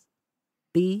Messengers?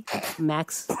 B,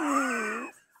 Max...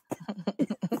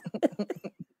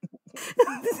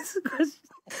 This is a question.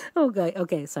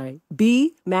 Okay, sorry.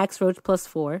 B, Max Roach plus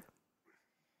 4.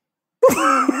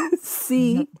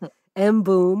 C, M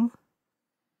Boom.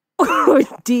 Or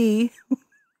D,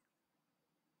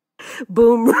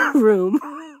 Boom Room. Boom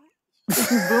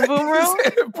Boom Room?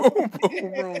 Boom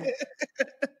Boom Room.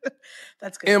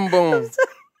 That's good. M Boom.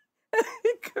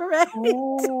 Correct.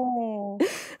 Ooh.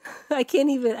 I can't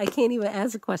even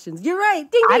answer questions. You're right.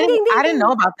 Ding, I ding, ding, ding, didn't ding.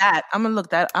 know about that. I'm gonna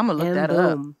look that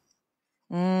up.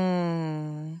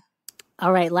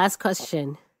 All right, last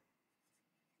question.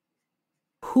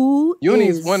 Who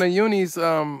Yunie's is one of Yunie's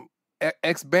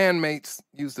ex bandmates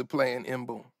used to play in M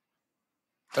Boom.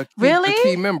 A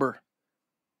key member.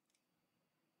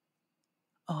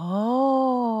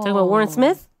 Oh, talking about Warren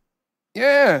Smith?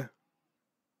 Yeah.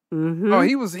 Mm-hmm. Oh,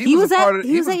 he was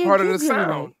part of the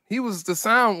sound. He was the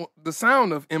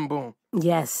sound of M Boom.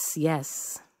 Yes.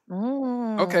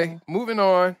 Okay, moving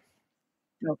on.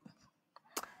 Nope.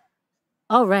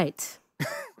 All right.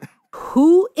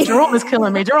 Who is... Jerome is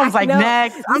killing me. Jerome's like,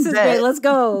 next. This is great. Let's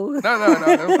go.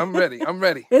 No. I'm ready.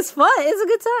 It's fun. It's a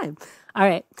good time. All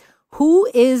right. Who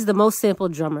is the most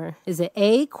sampled drummer? Is it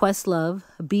A, Questlove,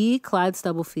 B, Clyde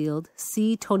Stubblefield,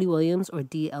 C, Tony Williams, or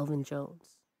D, Elvin Jones?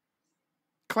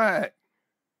 Clyde.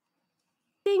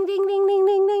 Ding, ding, ding, ding,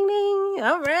 ding, ding, ding.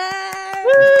 All right.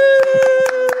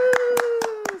 Woo!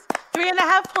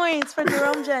 3.5 points for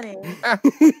Jerome Jennings. I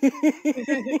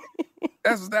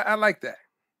like that.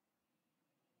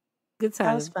 Good time.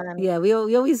 That was fun. Yeah, we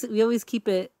always keep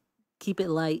it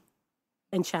light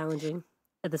and challenging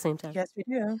at the same time. Yes,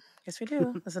 we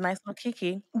do. It's a nice little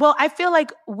kiki. Well, I feel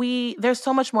like there's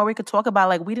so much more we could talk about.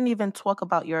 Like, we didn't even talk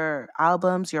about your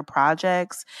albums, your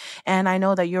projects. And I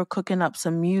know that you're cooking up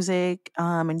some music,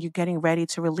 and you're getting ready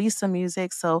to release some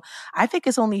music. So I think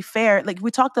it's only fair. Like,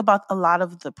 we talked about a lot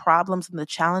of the problems and the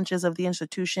challenges of the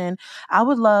institution. I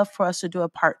would love for us to do a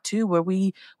part 2 where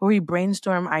we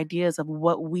brainstorm ideas of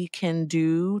what we can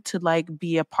do to like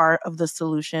be a part of the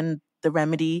solution, the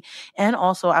remedy. And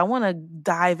also I want to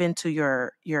dive into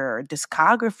your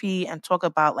discography and talk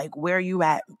about like where you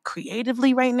at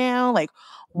creatively right now, like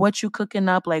what you cooking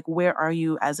up, like where are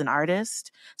you as an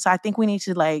artist. So I think we need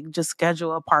to like just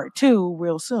schedule a part 2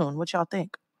 real soon. What y'all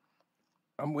think?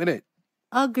 I'm with it.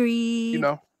 Agreed.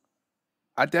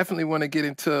 I definitely want to get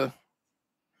into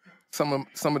some of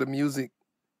the music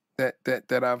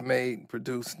that I've made and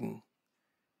produced, and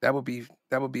that would be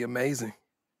amazing.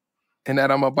 And that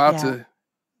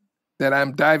that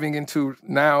I'm diving into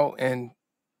now and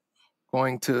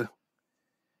going to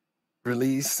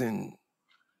release. And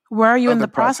where are you in the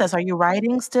process? Are you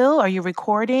writing still? Are you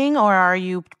recording, or are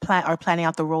you planning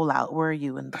out the rollout? Where are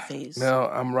you in the phase? No,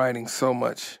 I'm writing so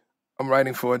much. I'm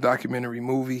writing for a documentary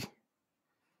movie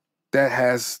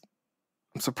I'm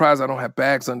surprised I don't have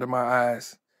bags under my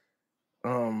eyes.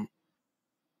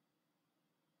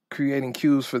 Creating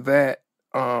cues for that.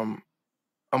 I'm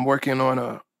working on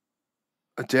a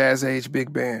jazz age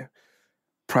big band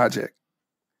project.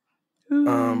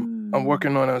 I'm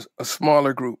working on a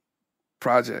smaller group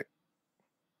project.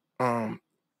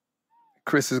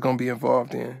 Chris is gonna be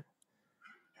involved in.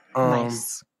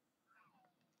 Nice.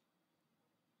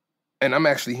 And I'm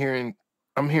actually hearing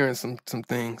some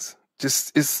things.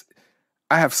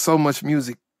 I have so much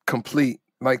music complete,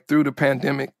 like through the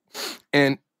pandemic,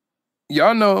 and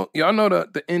y'all know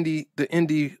the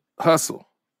indie hustle.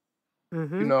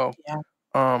 Mm-hmm.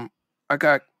 Yeah.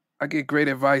 I get great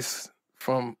advice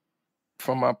from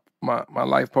my my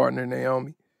life partner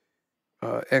Naomi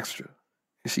Extra,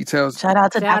 and she tells Shout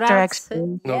out to Shout Dr. out Extra.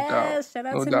 to, No yes, doubt. shout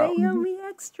out No to doubt. Naomi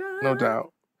Extra. no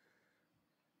doubt.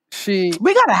 She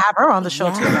We gotta have her on the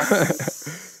show too.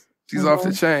 Yes. she's off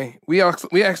the chain. We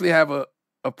actually have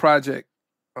a project.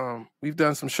 We've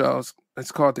done some shows.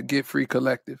 It's called the Get Free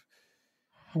Collective,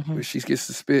 where she gets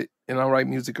to spit and I write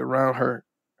music around her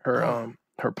I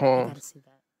gotta poems. see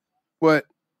that. But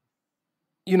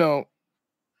you know,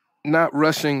 not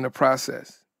rushing the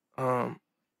process.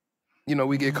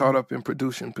 We get caught up in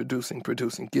producing,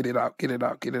 get it out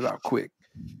quick.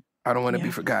 I don't want to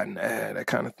be forgotten, that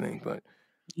kind of thing. But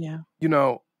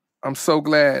I'm so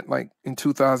glad, like in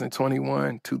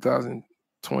 2021,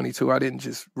 2022, I didn't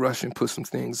just rush and put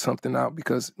something out,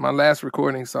 because my last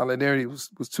recording, Solidarity, was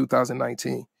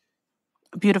 2019.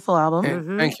 Beautiful album.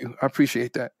 And thank you. I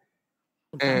appreciate that.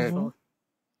 Impactful.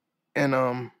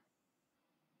 And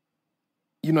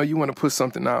you want to put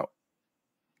something out.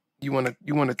 You want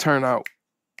to turn out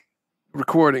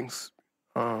recordings,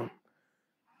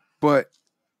 but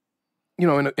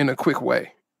in a quick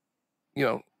way,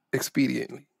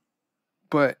 expediently.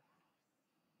 But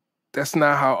that's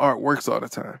not how art works all the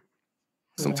time.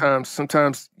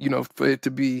 Sometimes, for it to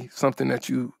be something that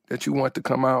you want to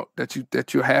come out,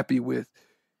 that you're happy with,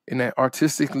 and that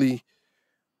artistically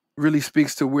really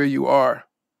speaks to where you are,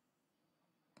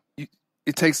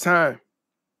 it takes time.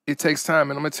 It takes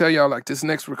time. And I'm gonna tell y'all, like, this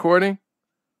next recording,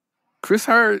 Chris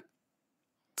heard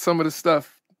some of the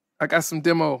stuff. I got some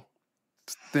demo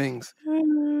things.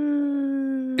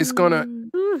 It's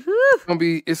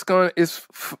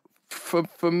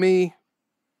for me,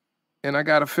 and I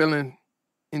got a feeling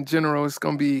in general, it's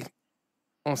gonna be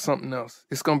on something else.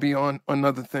 It's gonna be on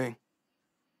another thing.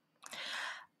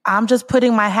 I'm just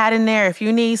putting my hat in there. If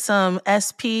you need some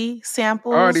SP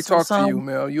samples, I already talked to you,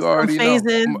 Mel. You already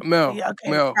phases, know, Mel. yeah,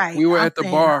 okay, Mel. right. We were I'm at the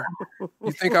saying, bar.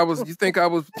 You think I was?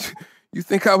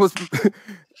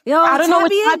 Yo, I don't know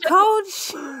which champion project.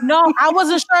 coach. No, I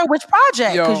wasn't sure which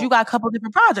project, because Yo. you got a couple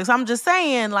different projects. I'm just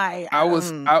saying, like, I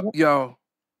was out, yo.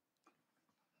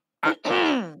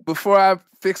 Before I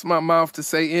fix my mouth to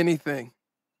say anything,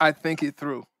 I think it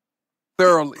through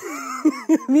thoroughly.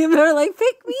 Me and her are like,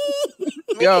 pick me.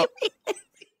 Yo,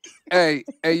 hey,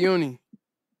 Yunie.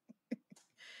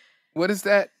 What is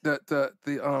that? The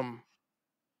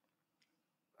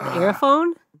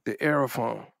Aerophone? The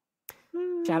Aerophone.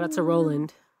 Shout out to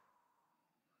Roland.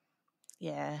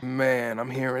 Yeah. Man, I'm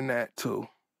hearing that too.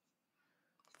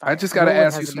 I just got to Roland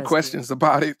ask has you the some best questions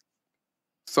about it.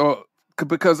 So,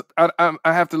 because I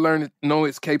have to learn to know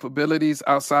its capabilities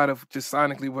outside of just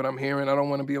sonically what I'm hearing. I don't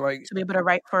want to be like, To be able to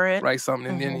write for it. write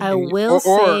something and then I will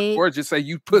say, or just say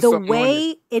you put the something on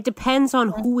way it depends on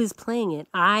who is playing it.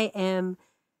 I am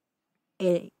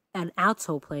an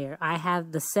alto player. I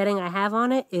have the setting I have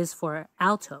on it is for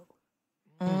alto.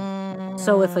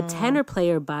 So if a tenor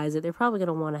player buys it, they're probably going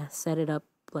to want to set it up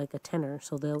like a tenor,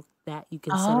 so you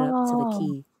can set it up to the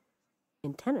key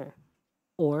in tenor,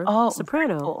 or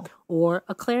soprano, or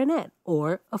a clarinet,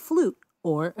 or a flute,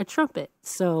 or a trumpet.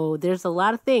 So there's a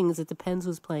lot of things. It depends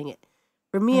who's playing it.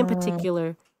 For me in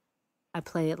particular, I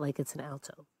play it like it's an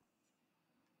alto.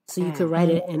 So you could write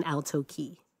it in alto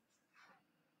key.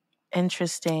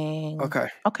 Interesting.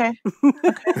 Okay.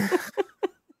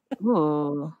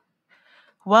 Ooh.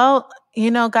 Well,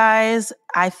 guys,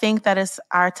 I think that it's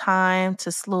our time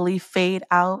to slowly fade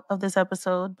out of this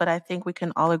episode, but I think we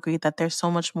can all agree that there's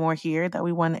so much more here that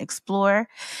we want to explore.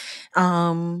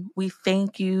 We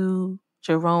thank you,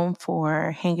 Jerome,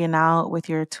 for hanging out with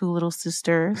your two little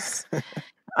sisters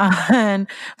and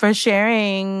for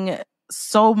sharing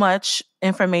so much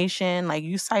information. Like,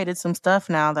 you cited some stuff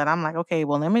now that I'm like, okay,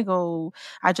 well, let me go.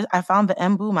 I found the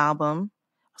M Boom album,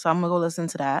 so I'm gonna go listen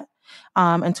to that.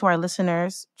 And to our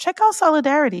listeners, check out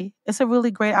Solidarity. It's a really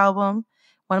great album.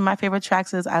 One of my favorite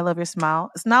tracks is I Love Your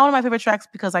Smile. It's not one of my favorite tracks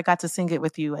because I got to sing it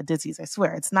with you at Dizzy's. I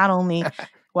swear. It's not only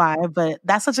why, but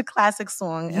that's such a classic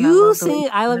song. And You sing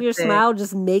I Love Your Smile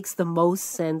just makes the most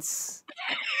sense.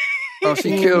 Oh,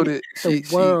 she killed it.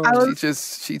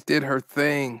 She did her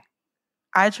thing.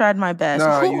 I tried my best.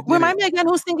 No, remind me again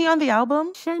who's singing on the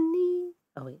album? Shani.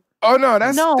 Oh, wait. Oh, no,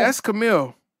 that's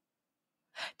Camille.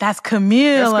 That's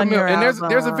Camille on your and album.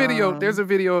 there's a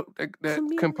video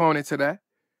that component to that.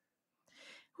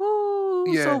 Ooh,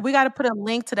 Yeah. So we got to put a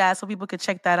link to that so people could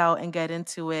check that out and get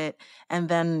into it, and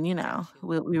then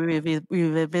we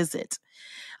revisit.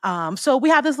 So we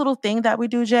have this little thing that we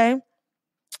do, Jay,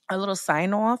 a little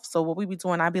sign off. So what we be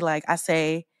doing, I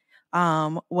say,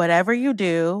 whatever you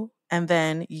do, and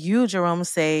then you, Jerome,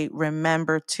 say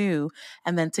remember to,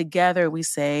 and then together we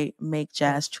say make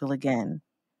jazz trill again.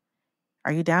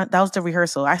 Are you down? That was the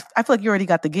rehearsal. I feel like you already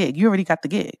got the gig.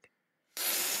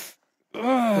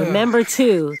 Remember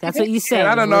to. That's what you said.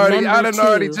 I done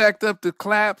already jacked up the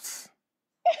claps.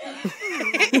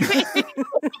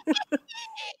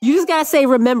 You just gotta say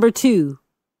remember to.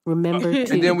 Remember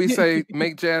to. And then we say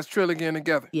make jazz trill again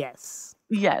together. Yes.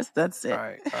 Yes, that's it. All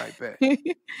right, bet.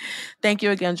 Thank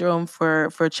you again, Jerome, for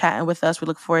chatting with us. We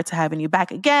look forward to having you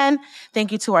back again.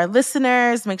 Thank you to our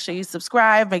listeners. Make sure you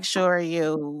subscribe. Make sure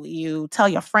you tell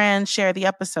your friends, share the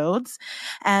episodes.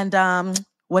 And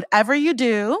whatever you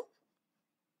do,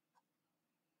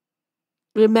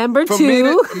 remember from to.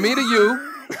 me to you.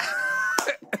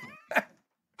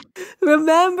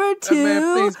 Remember to.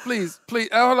 Man, please.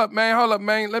 Hold up, man. Let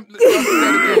me do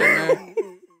that again,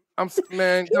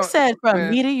 man. You said from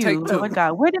man, me to you. Oh my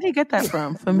God, where did he get that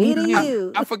from? From me to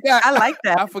you. I forgot. I like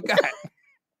that. I forgot.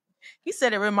 He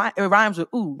said it rhymes with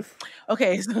ooh.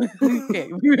 Okay, so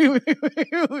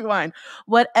rewind.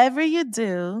 Whatever you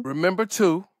do, remember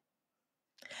to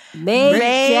make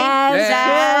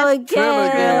jazz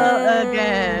trill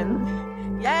again.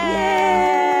 Yes.